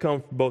mouth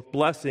come both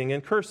blessing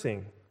and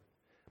cursing.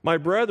 My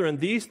brethren,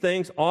 these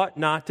things ought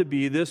not to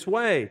be this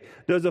way.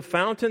 Does a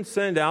fountain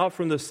send out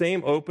from the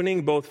same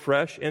opening both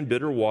fresh and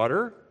bitter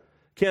water?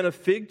 Can a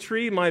fig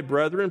tree, my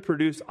brethren,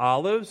 produce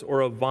olives,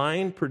 or a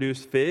vine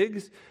produce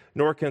figs?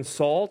 Nor can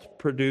salt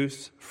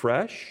produce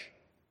fresh?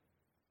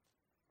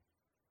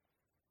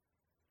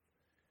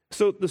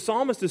 So the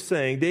psalmist is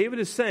saying, David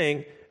is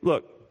saying,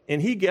 look,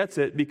 and he gets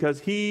it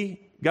because he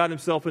got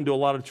himself into a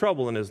lot of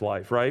trouble in his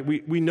life, right?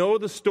 We know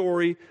the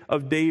story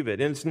of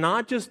David, and it's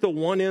not just the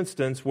one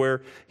instance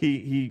where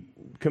he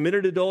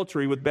committed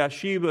adultery with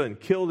Bathsheba and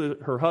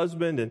killed her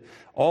husband and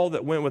all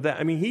that went with that.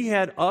 I mean, he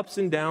had ups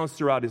and downs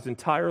throughout his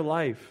entire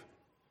life.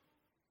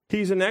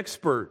 He's an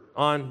expert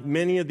on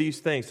many of these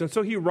things, and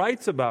so he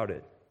writes about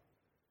it.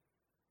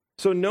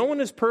 So no one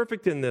is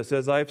perfect in this,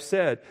 as I've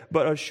said,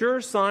 but a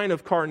sure sign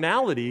of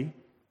carnality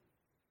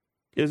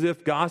is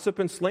if gossip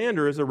and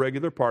slander is a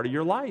regular part of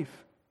your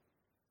life.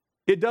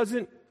 It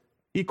doesn't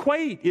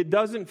equate. It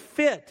doesn't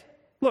fit.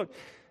 Look,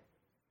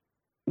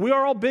 we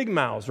are all big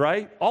mouths,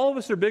 right? All of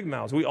us are big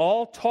mouths. We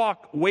all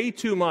talk way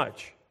too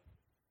much.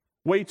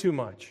 Way too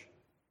much.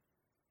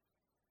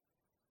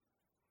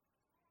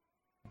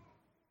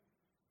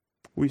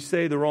 We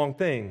say the wrong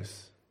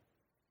things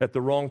at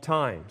the wrong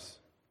times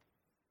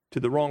to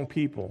the wrong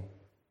people.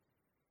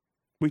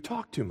 We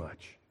talk too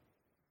much.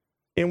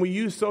 And we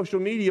use social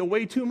media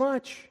way too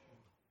much.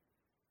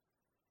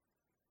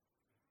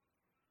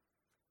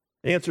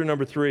 Answer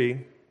number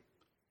 3,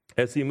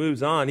 as he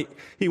moves on,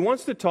 he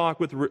wants to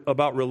talk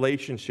about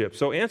relationships.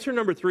 So answer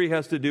number 3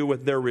 has to do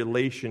with their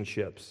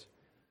relationships.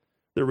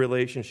 Their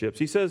relationships.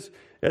 He says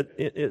at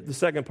the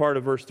second part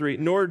of verse 3,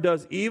 nor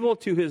does evil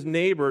to his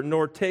neighbor,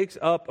 nor takes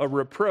up a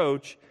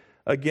reproach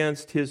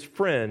against his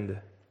friend.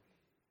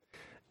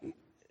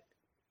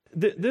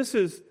 This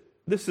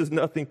is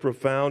nothing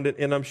profound,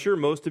 and I'm sure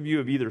most of you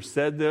have either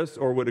said this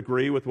or would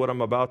agree with what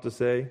I'm about to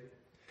say.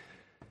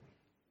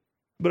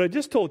 But I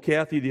just told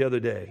Kathy the other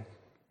day,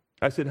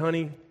 I said,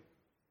 honey,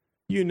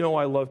 you know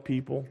I love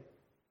people.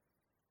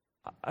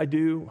 I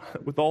do,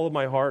 with all of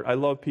my heart, I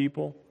love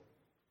people.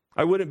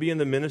 I wouldn't be in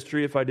the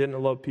ministry if I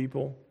didn't love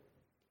people.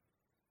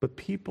 But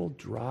people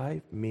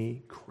drive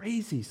me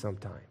crazy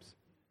sometimes.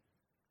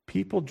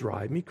 People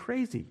drive me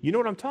crazy. You know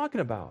what I'm talking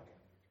about?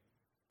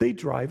 They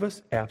drive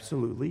us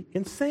absolutely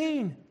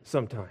insane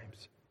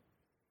sometimes.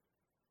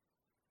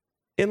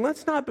 And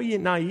let's not be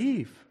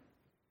naive.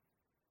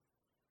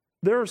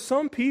 There are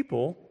some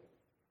people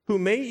who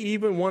may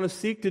even want to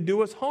seek to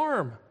do us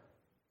harm.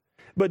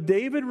 But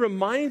David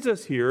reminds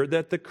us here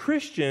that the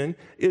Christian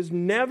is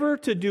never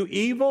to do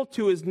evil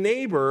to his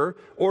neighbor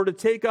or to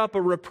take up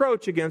a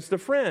reproach against a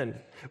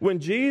friend. When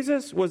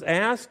Jesus was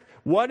asked,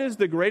 what is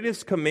the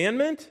greatest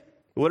commandment?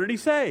 What did he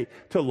say?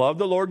 To love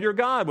the Lord your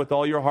God with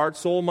all your heart,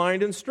 soul,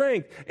 mind, and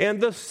strength.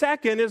 And the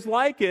second is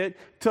like it,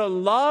 to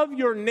love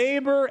your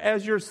neighbor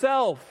as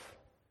yourself.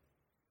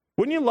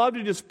 Wouldn't you love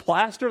to just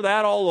plaster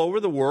that all over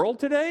the world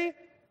today?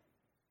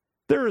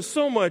 There is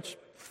so much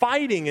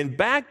fighting and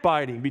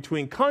backbiting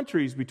between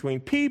countries, between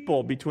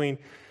people, between,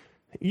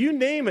 you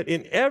name it,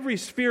 in every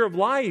sphere of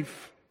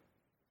life.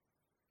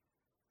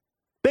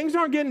 Things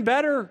aren't getting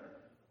better.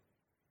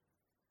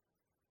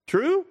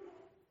 True?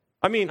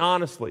 I mean,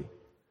 honestly.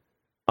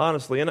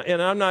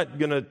 And I'm not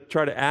going to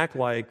try to act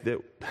like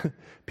that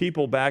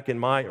people back in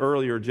my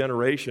earlier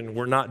generation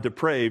were not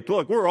depraved.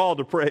 Look, we're all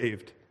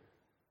depraved,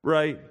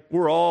 right?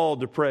 We're all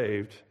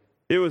depraved.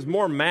 It was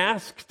more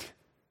masked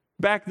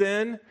back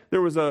then.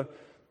 There was a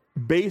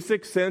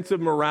basic sense of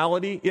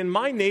morality. In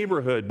my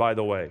neighborhood, by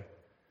the way,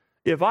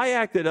 if I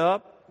acted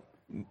up,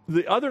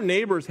 the other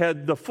neighbors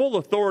had the full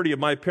authority of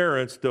my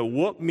parents to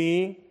whoop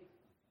me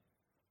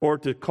or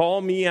to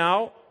call me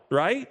out,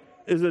 right?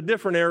 Is a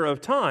different era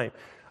of time.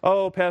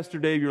 Oh, Pastor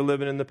Dave, you're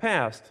living in the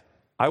past.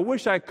 I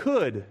wish I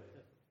could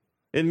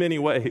in many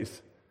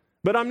ways,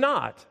 but I'm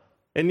not,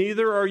 and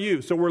neither are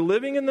you. So we're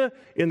living in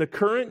the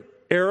current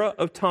era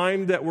of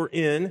time that we're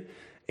in,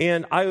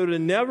 and I would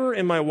have never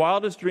in my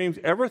wildest dreams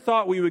ever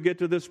thought we would get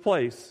to this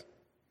place.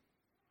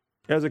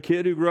 As a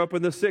kid who grew up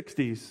in the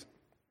 60s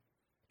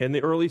and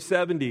the early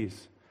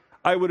 70s,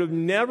 I would have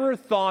never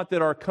thought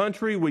that our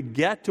country would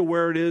get to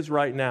where it is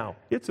right now.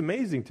 It's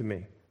amazing to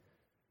me.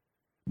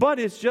 But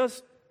it's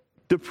just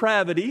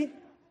depravity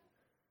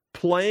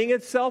playing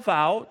itself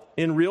out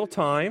in real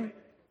time.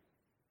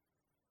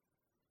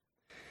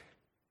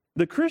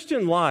 The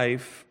Christian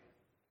life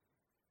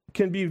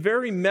can be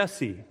very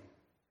messy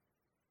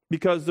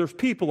because there's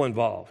people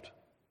involved,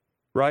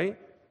 right?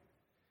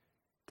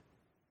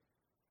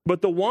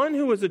 But the one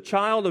who is a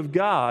child of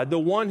God, the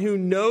one who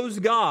knows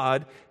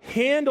God,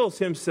 handles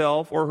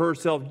himself or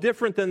herself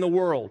different than the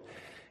world.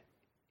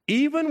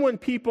 Even when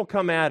people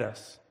come at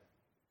us.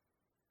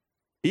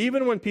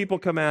 Even when people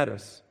come at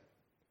us.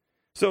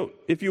 So,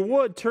 if you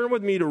would, turn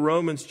with me to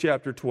Romans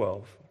chapter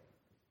 12.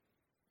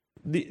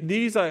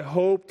 These, I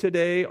hope,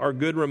 today are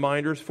good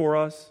reminders for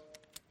us.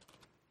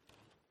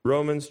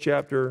 Romans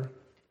chapter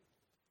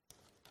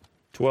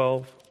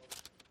 12.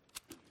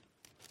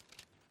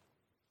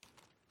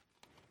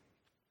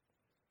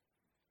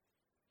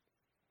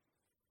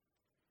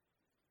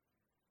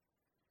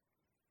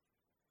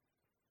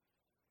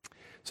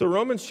 So,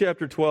 Romans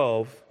chapter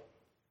 12,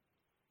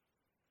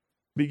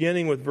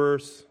 beginning with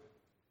verse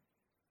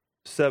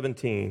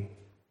 17.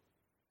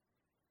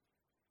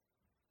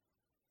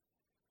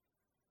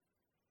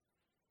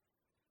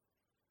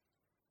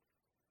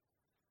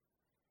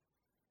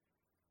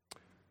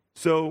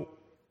 So,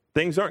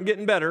 things aren't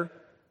getting better.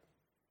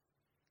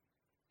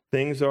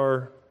 Things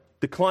are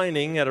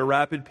declining at a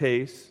rapid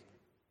pace.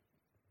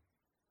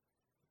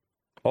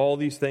 All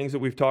these things that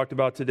we've talked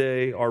about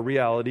today are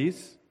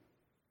realities.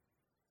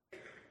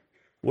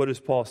 What does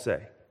Paul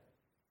say?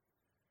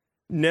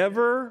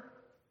 Never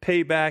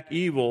pay back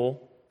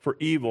evil for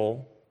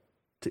evil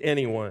to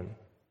anyone.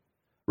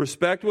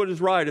 Respect what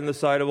is right in the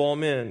sight of all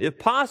men. If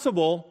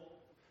possible,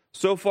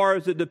 so far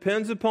as it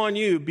depends upon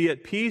you, be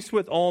at peace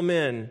with all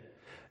men.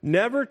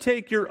 Never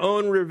take your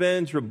own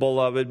revenge,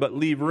 beloved, but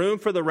leave room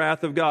for the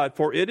wrath of God.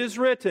 For it is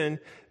written,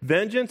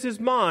 vengeance is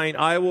mine,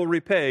 I will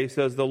repay,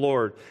 says the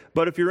Lord.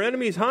 But if your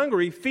enemy is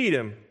hungry, feed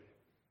him.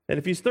 And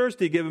if he's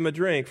thirsty, give him a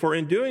drink. For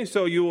in doing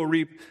so, you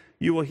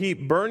will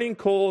heap burning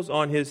coals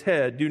on his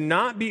head. Do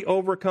not be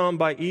overcome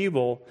by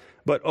evil,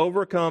 but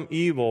overcome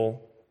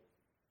evil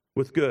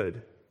with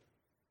good.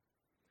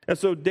 And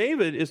so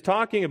David is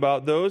talking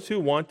about those who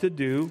want to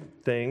do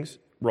things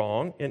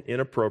wrong and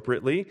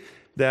inappropriately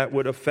that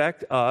would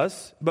affect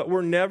us, but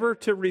we're never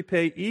to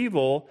repay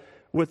evil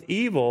with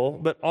evil,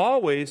 but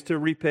always to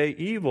repay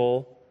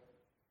evil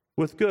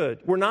with good.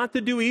 We're not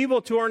to do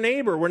evil to our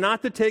neighbor. We're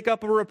not to take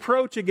up a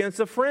reproach against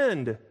a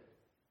friend.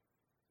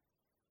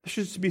 This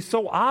should be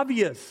so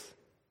obvious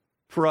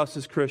for us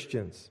as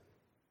Christians.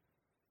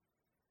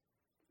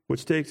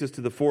 Which takes us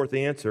to the fourth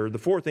answer. The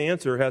fourth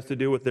answer has to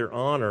do with their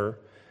honor,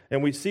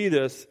 and we see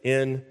this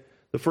in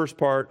the first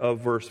part of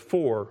verse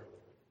 4.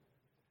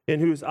 In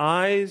whose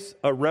eyes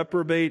a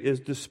reprobate is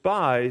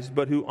despised,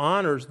 but who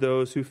honors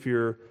those who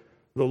fear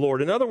the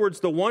Lord. In other words,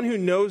 the one who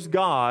knows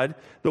God,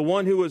 the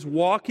one who is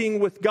walking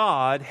with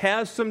God,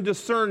 has some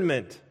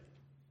discernment.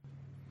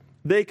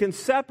 They can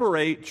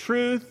separate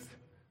truth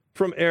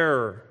from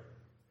error.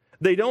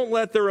 They don't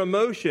let their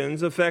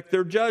emotions affect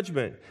their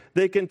judgment.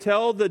 They can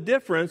tell the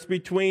difference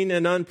between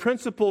an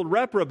unprincipled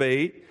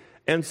reprobate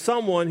and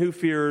someone who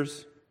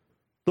fears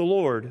the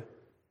Lord.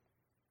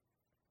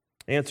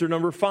 Answer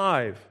number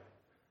 5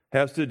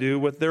 has to do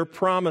with their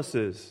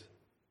promises.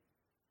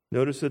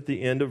 Notice at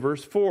the end of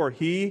verse 4,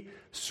 he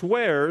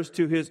swears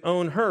to his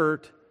own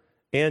hurt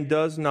and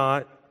does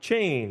not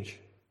change.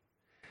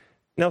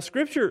 Now,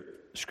 Scripture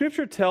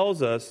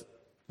tells us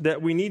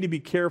that we need to be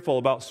careful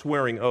about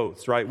swearing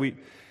oaths, right?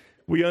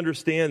 We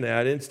understand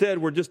that. Instead,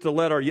 we're just to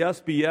let our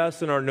yes be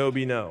yes and our no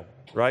be no,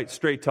 right?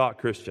 Straight talk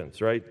Christians,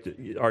 right?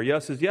 Our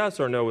yes is yes,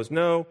 our no is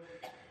no.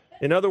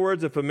 In other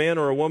words, if a man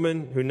or a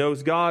woman who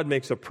knows God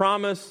makes a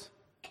promise,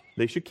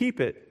 they should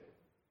keep it.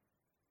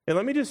 And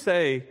let me just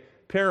say,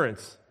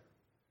 parents,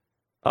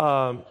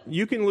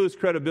 you can lose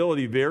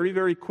credibility very,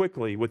 very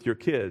quickly with your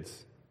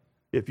kids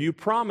if you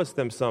promise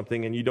them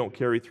something and you don't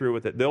carry through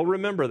with it. They'll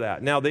remember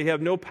that. Now, they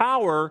have no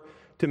power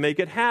to make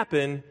it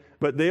happen,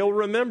 but they'll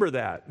remember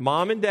that.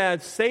 Mom and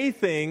dad say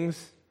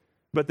things,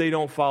 but they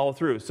don't follow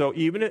through. So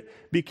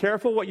be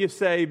careful what you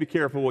say, be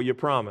careful what you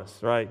promise,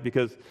 right?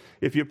 Because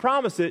if you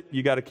promise it,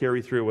 you got to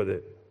carry through with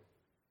it.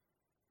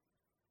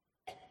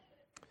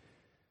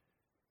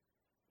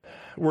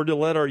 We're to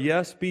let our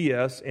yes be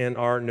yes and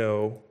our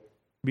no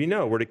be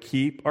no. We're to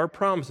keep our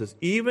promises,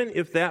 even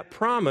if that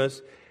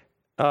promise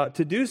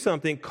to do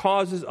something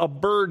causes a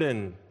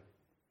burden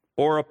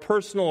or a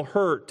personal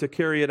hurt to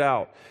carry it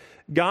out.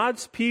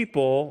 God's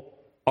people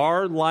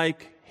are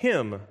like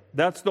Him.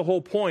 That's the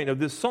whole point of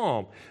this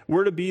psalm.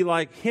 We're to be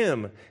like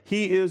Him.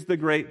 He is the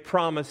great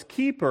promise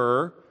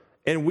keeper,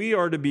 and we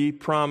are to be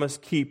promise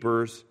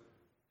keepers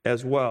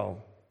as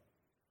well.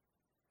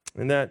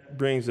 And that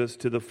brings us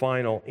to the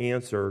final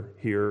answer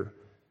here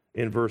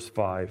in verse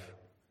 5.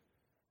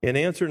 And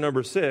answer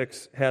number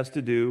 6 has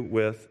to do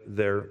with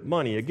their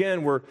money.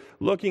 Again, we're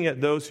looking at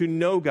those who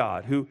know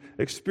God, who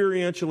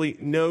experientially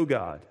know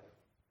God.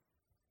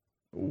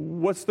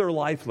 What's their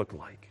life look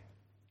like?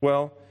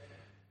 Well,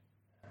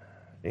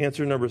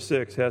 answer number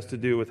 6 has to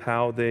do with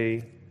how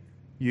they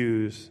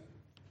use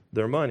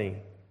their money.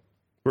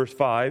 Verse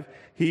 5,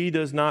 he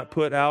does not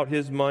put out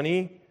his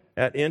money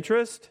at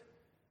interest,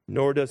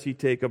 nor does he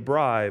take a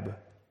bribe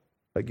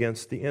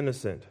against the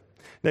innocent.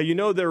 Now, you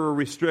know there are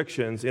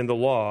restrictions in the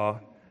law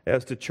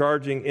as to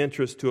charging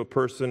interest to a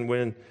person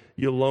when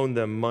you loan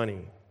them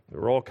money. There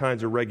are all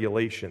kinds of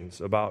regulations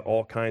about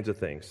all kinds of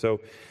things.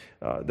 So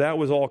that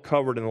was all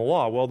covered in the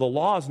law. Well, the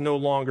law is no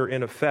longer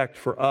in effect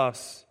for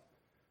us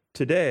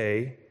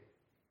today,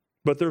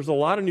 but there's a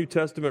lot of New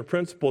Testament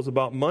principles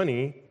about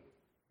money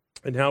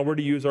and how we're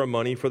to use our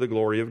money for the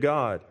glory of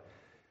God.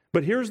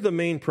 But here's the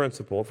main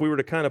principle. If we were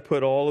to kind of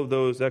put all of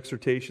those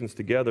exhortations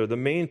together, the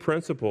main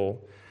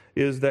principle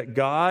is that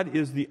God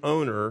is the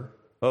owner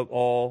of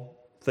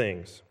all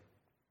things.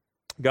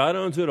 God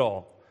owns it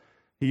all.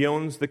 He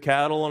owns the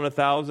cattle on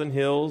 1,000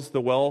 hills, the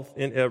wealth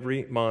in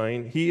every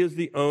mine. He is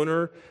the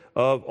owner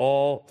of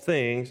all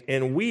things,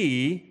 and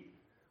we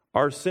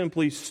are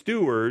simply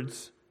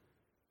stewards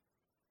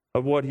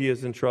of what He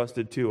has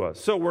entrusted to us.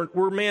 So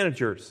we're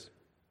managers.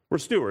 We're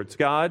stewards.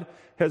 God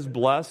has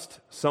blessed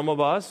some of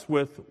us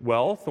with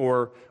wealth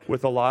or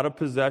with a lot of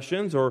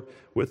possessions or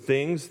with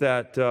things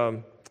that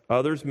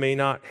others may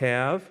not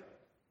have.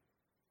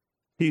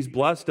 He's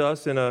blessed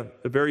us in a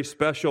very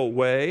special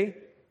way,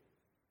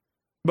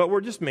 but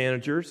we're just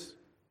managers.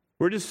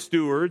 We're just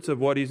stewards of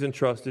what He's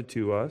entrusted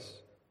to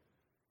us.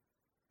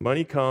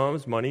 Money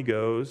comes, money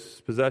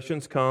goes.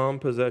 Possessions come,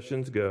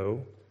 possessions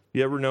go.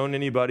 You ever known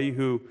anybody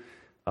who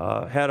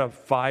had a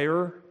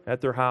fire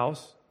at their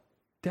house?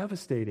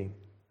 Devastating.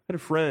 I had a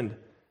friend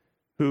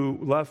who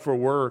left for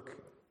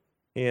work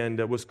and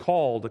was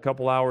called a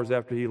couple hours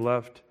after he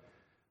left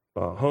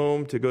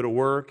home to go to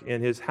work,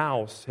 and his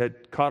house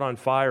had caught on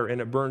fire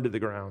and it burned to the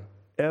ground.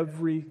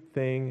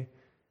 Everything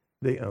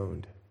they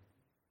owned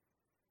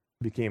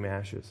became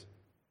ashes.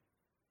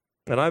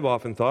 And I've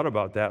often thought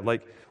about that.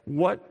 Like,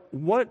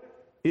 what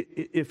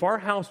if our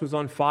house was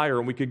on fire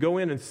and we could go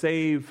in and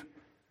save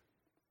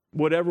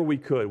whatever we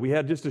could? We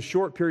had just a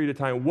short period of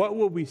time. What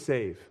would we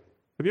save?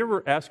 Have you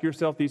ever asked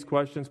yourself these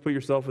questions, put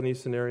yourself in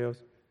these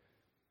scenarios?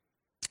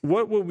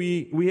 What would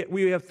we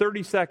have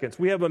 30 seconds.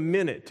 We have a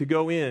minute to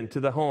go into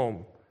the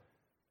home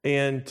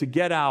and to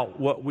get out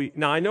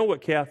now I know what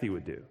Kathy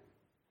would do.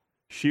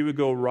 She would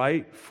go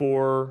right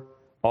for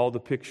all the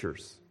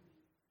pictures.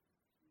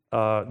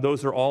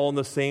 Those are all in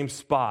the same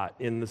spot,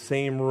 in the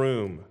same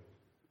room.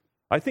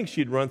 I think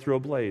she'd run through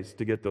a blaze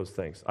to get those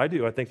things. I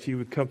do. I think she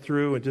would come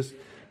through and just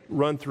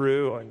run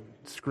through and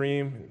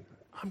scream,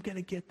 I'm going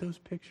to get those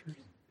pictures.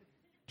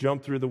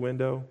 Jump through the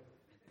window.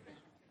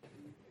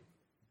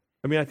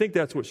 I mean, I think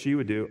that's what she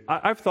would do.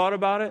 I've thought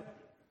about it.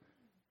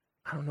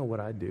 I don't know what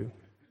I'd do.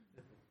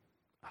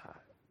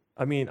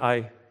 I mean,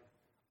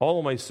 all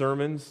of my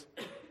sermons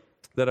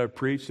that I've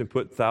preached and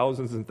put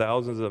thousands and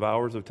thousands of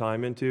hours of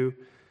time into,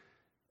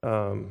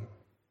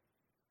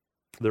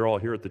 they're all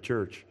here at the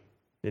church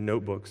in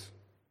notebooks.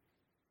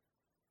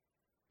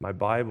 My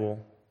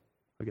Bible,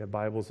 I got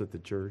Bibles at the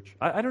church.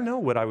 I don't know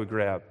what I would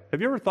grab.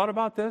 Have you ever thought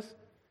about this?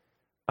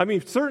 I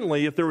mean,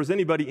 certainly if there was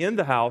anybody in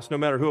the house, no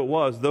matter who it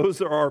was,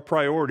 those are our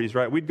priorities,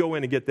 right? We'd go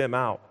in and get them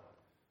out.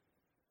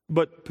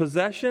 But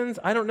possessions,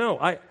 I don't know.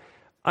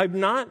 I'm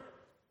not,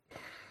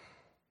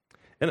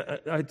 and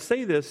I'd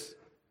say this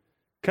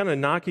kind of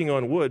knocking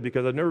on wood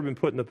because I've never been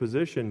put in the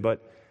position,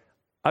 but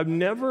I've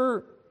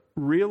never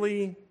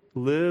really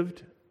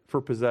lived for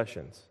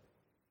possessions.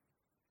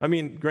 I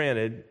mean,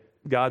 granted,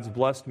 God's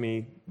blessed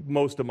me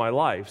most of my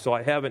life, so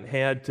I haven't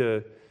had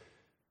to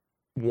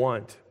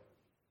want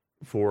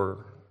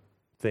for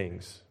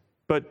things.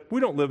 But we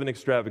don't live an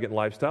extravagant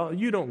lifestyle.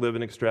 You don't live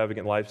an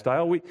extravagant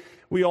lifestyle.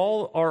 We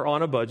all are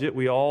on a budget.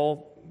 We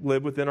all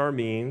live within our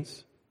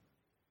means.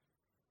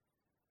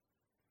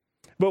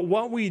 But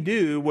what we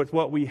do with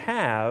what we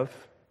have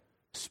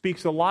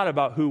speaks a lot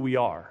about who we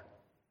are.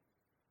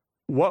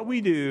 What we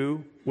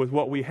do with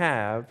what we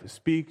have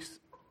speaks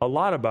a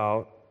lot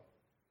about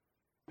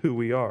who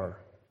we are.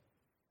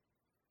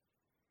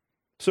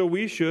 So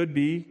we should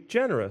be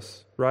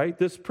generous, right?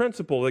 This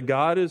principle that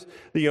God is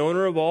the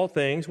owner of all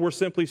things. We're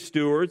simply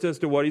stewards as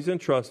to what He's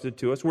entrusted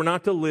to us. We're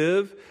not to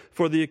live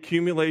for the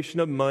accumulation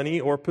of money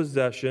or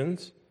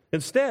possessions.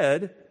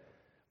 Instead,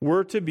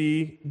 we're to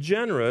be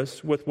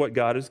generous with what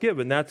God has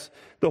given. That's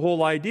the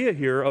whole idea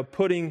here of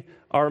putting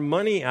our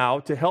money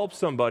out to help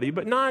somebody,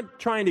 but not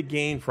trying to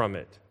gain from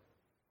it.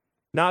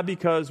 Not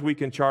because we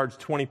can charge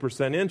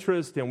 20%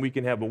 interest and we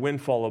can have a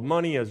windfall of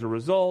money as a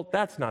result.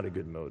 That's not a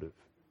good motive.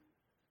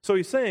 So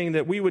he's saying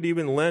that we would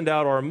even lend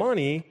out our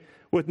money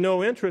with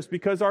no interest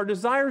because our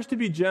desire is to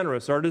be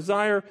generous. Our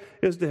desire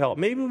is to help.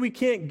 Maybe we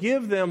can't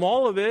give them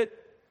all of it,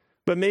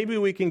 but maybe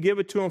we can give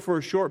it to them for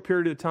a short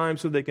period of time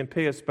so they can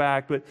pay us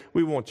back, but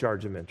we won't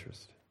charge them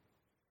interest.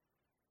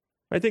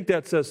 I think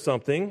that says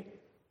something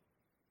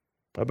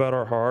about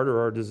our heart or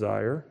our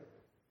desire.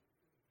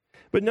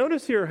 But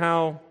notice here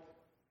how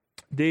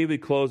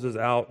David closes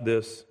out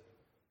this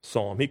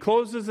psalm. He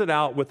closes it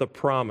out with a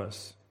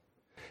promise.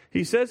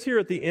 He says here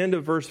at the end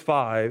of verse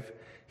 5,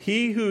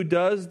 he who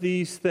does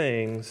these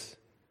things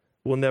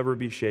will never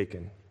be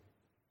shaken.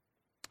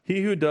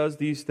 He who does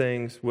these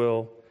things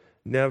will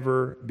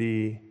never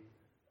be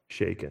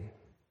shaken.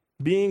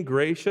 Being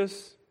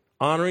gracious,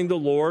 honoring the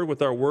Lord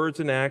with our words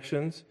and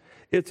actions,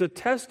 it's a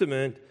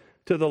testament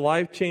to the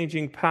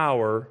life-changing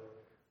power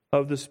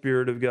of the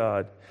Spirit of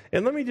God.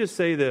 And let me just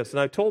say this, and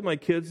I've told my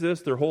kids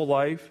this their whole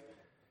life.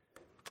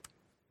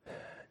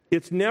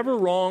 It's never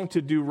wrong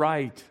to do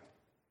right.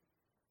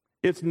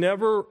 It's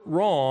never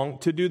wrong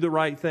to do the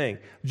right thing.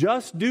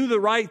 Just do the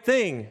right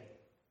thing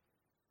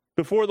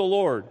before the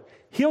Lord.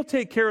 He'll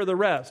take care of the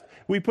rest.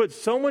 We put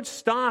so much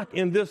stock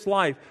in this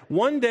life.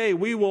 One day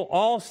we will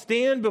all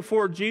stand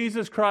before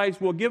Jesus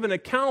Christ. We'll give an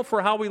account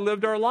for how we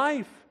lived our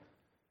life.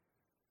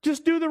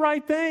 Just do the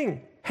right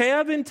thing.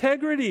 Have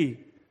integrity.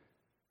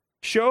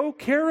 Show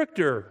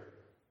character.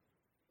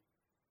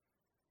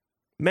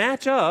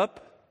 Match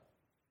up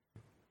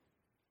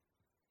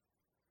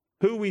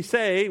who we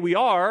say we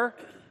are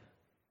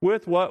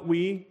with what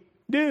we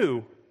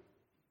do.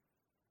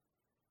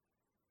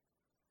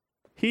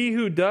 He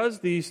who does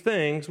these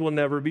things will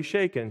never be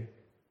shaken.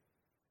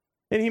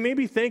 And he may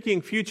be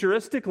thinking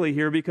futuristically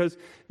here because,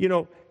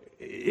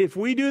 if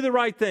we do the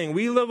right thing,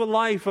 we live a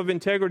life of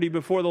integrity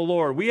before the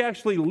Lord, we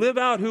actually live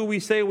out who we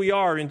say we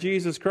are in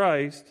Jesus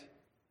Christ,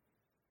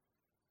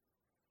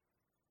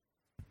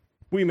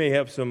 we may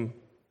have some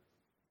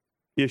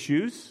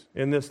issues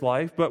in this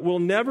life, but we'll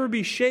never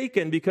be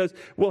shaken because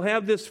we'll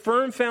have this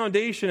firm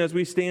foundation as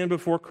we stand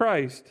before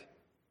Christ.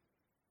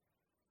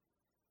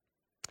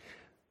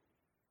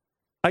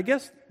 I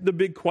guess the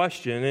big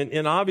question,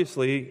 and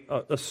obviously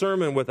a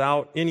sermon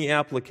without any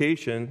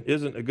application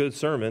isn't a good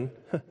sermon.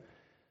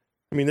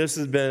 I mean, this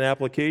has been an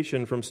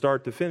application from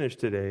start to finish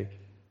today.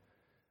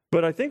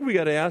 But I think we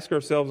got to ask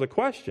ourselves a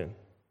question.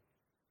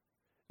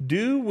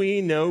 Do we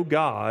know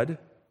God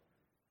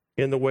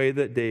in the way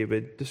that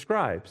David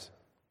describes?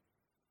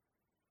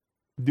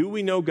 Do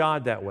we know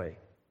God that way?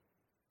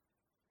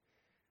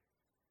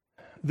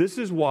 This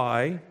is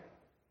why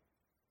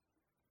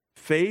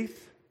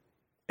faith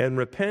and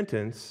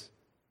repentance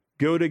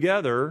go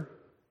together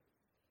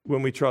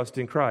when we trust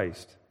in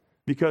Christ.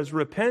 Because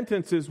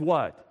repentance is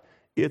what?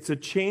 It's a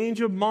change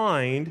of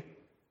mind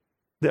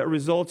that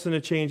results in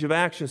a change of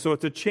action. So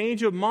it's a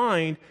change of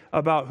mind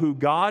about who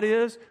God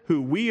is,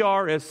 who we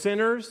are as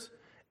sinners,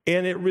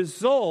 and it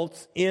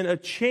results in a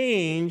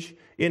change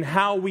in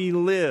how we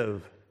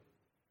live.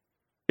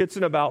 It's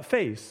an about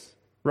face,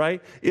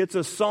 right? It's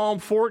a Psalm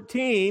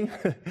 14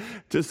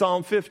 to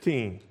Psalm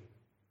 15.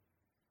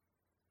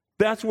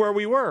 That's where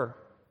we were.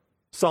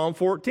 Psalm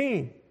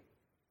 14.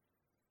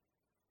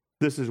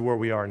 This is where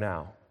we are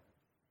now.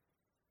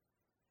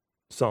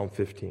 Psalm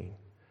 15.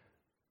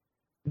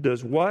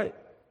 Does what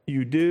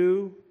you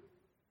do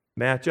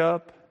match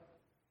up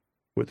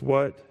with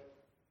what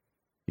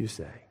you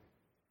say?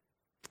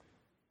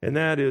 And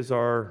that is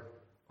our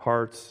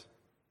heart's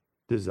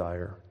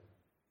desire.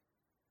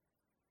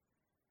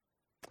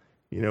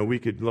 You know, we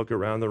could look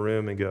around the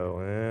room and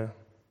go,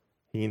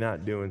 he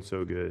not doing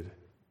so good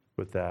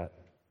with that.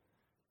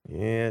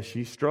 Yeah,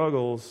 she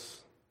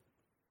struggles.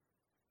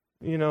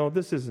 You know,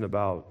 this isn't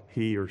about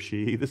he or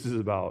she. This is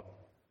about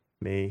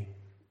me,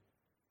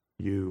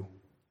 you.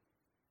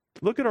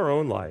 Look at our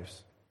own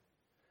lives.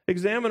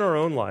 Examine our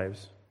own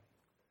lives.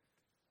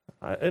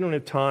 I don't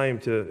have time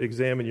to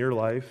examine your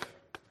life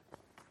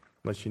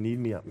unless you need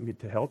me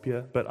to help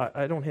you. But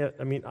I don't have,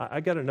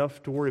 I got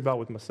enough to worry about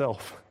with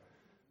myself.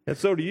 And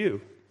so do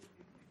you.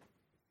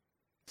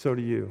 So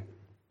do you.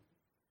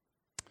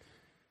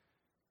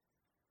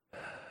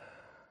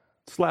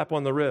 Slap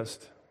on the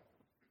wrist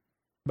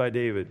by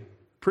David.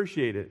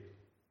 Appreciate it.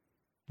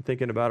 I'm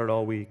thinking about it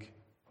all week.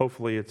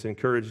 Hopefully it's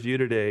encouraged you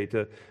today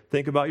to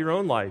think about your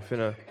own life in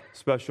a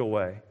special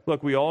way.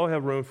 Look, we all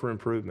have room for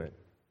improvement,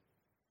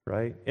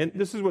 right? And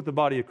this is what the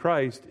body of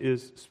Christ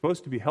is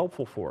supposed to be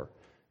helpful for,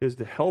 is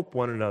to help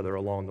one another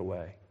along the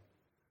way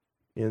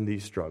in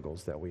these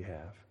struggles that we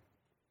have.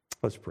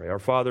 Let's pray. Our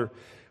Father,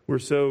 we're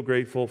so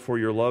grateful for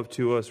your love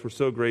to us. We're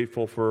so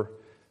grateful for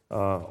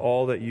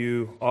all that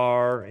you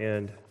are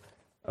and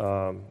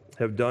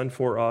have done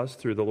for us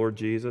through the Lord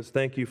Jesus.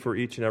 Thank you for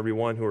each and every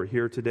one who are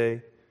here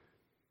today.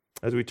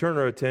 As we turn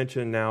our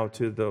attention now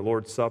to the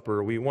Lord's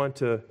Supper, we want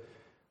to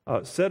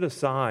set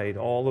aside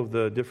all of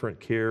the different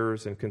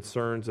cares and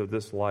concerns of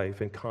this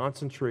life and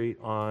concentrate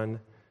on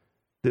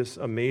this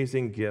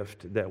amazing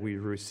gift that we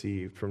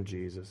received from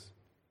Jesus.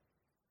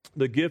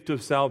 The gift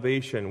of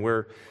salvation,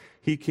 where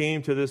he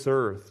came to this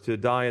earth to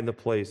die in the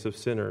place of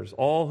sinners,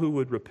 all who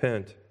would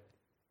repent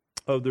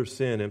of their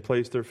sin and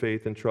place their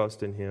faith and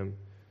trust in him.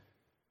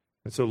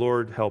 And so,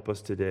 Lord, help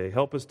us today.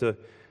 Help us to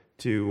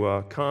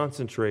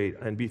concentrate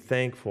and be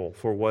thankful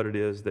for what it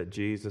is that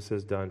Jesus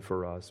has done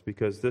for us,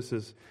 because this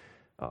is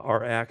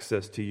our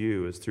access to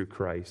you is through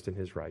Christ and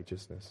his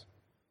righteousness.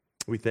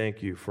 We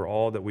thank you for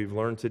all that we've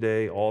learned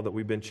today, all that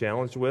we've been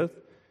challenged with.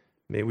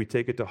 May we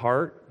take it to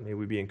heart. May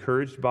we be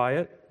encouraged by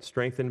it,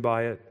 strengthened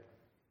by it,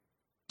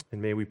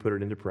 and may we put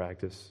it into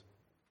practice.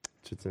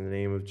 It's in the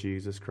name of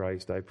Jesus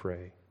Christ I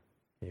pray.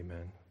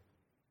 Amen.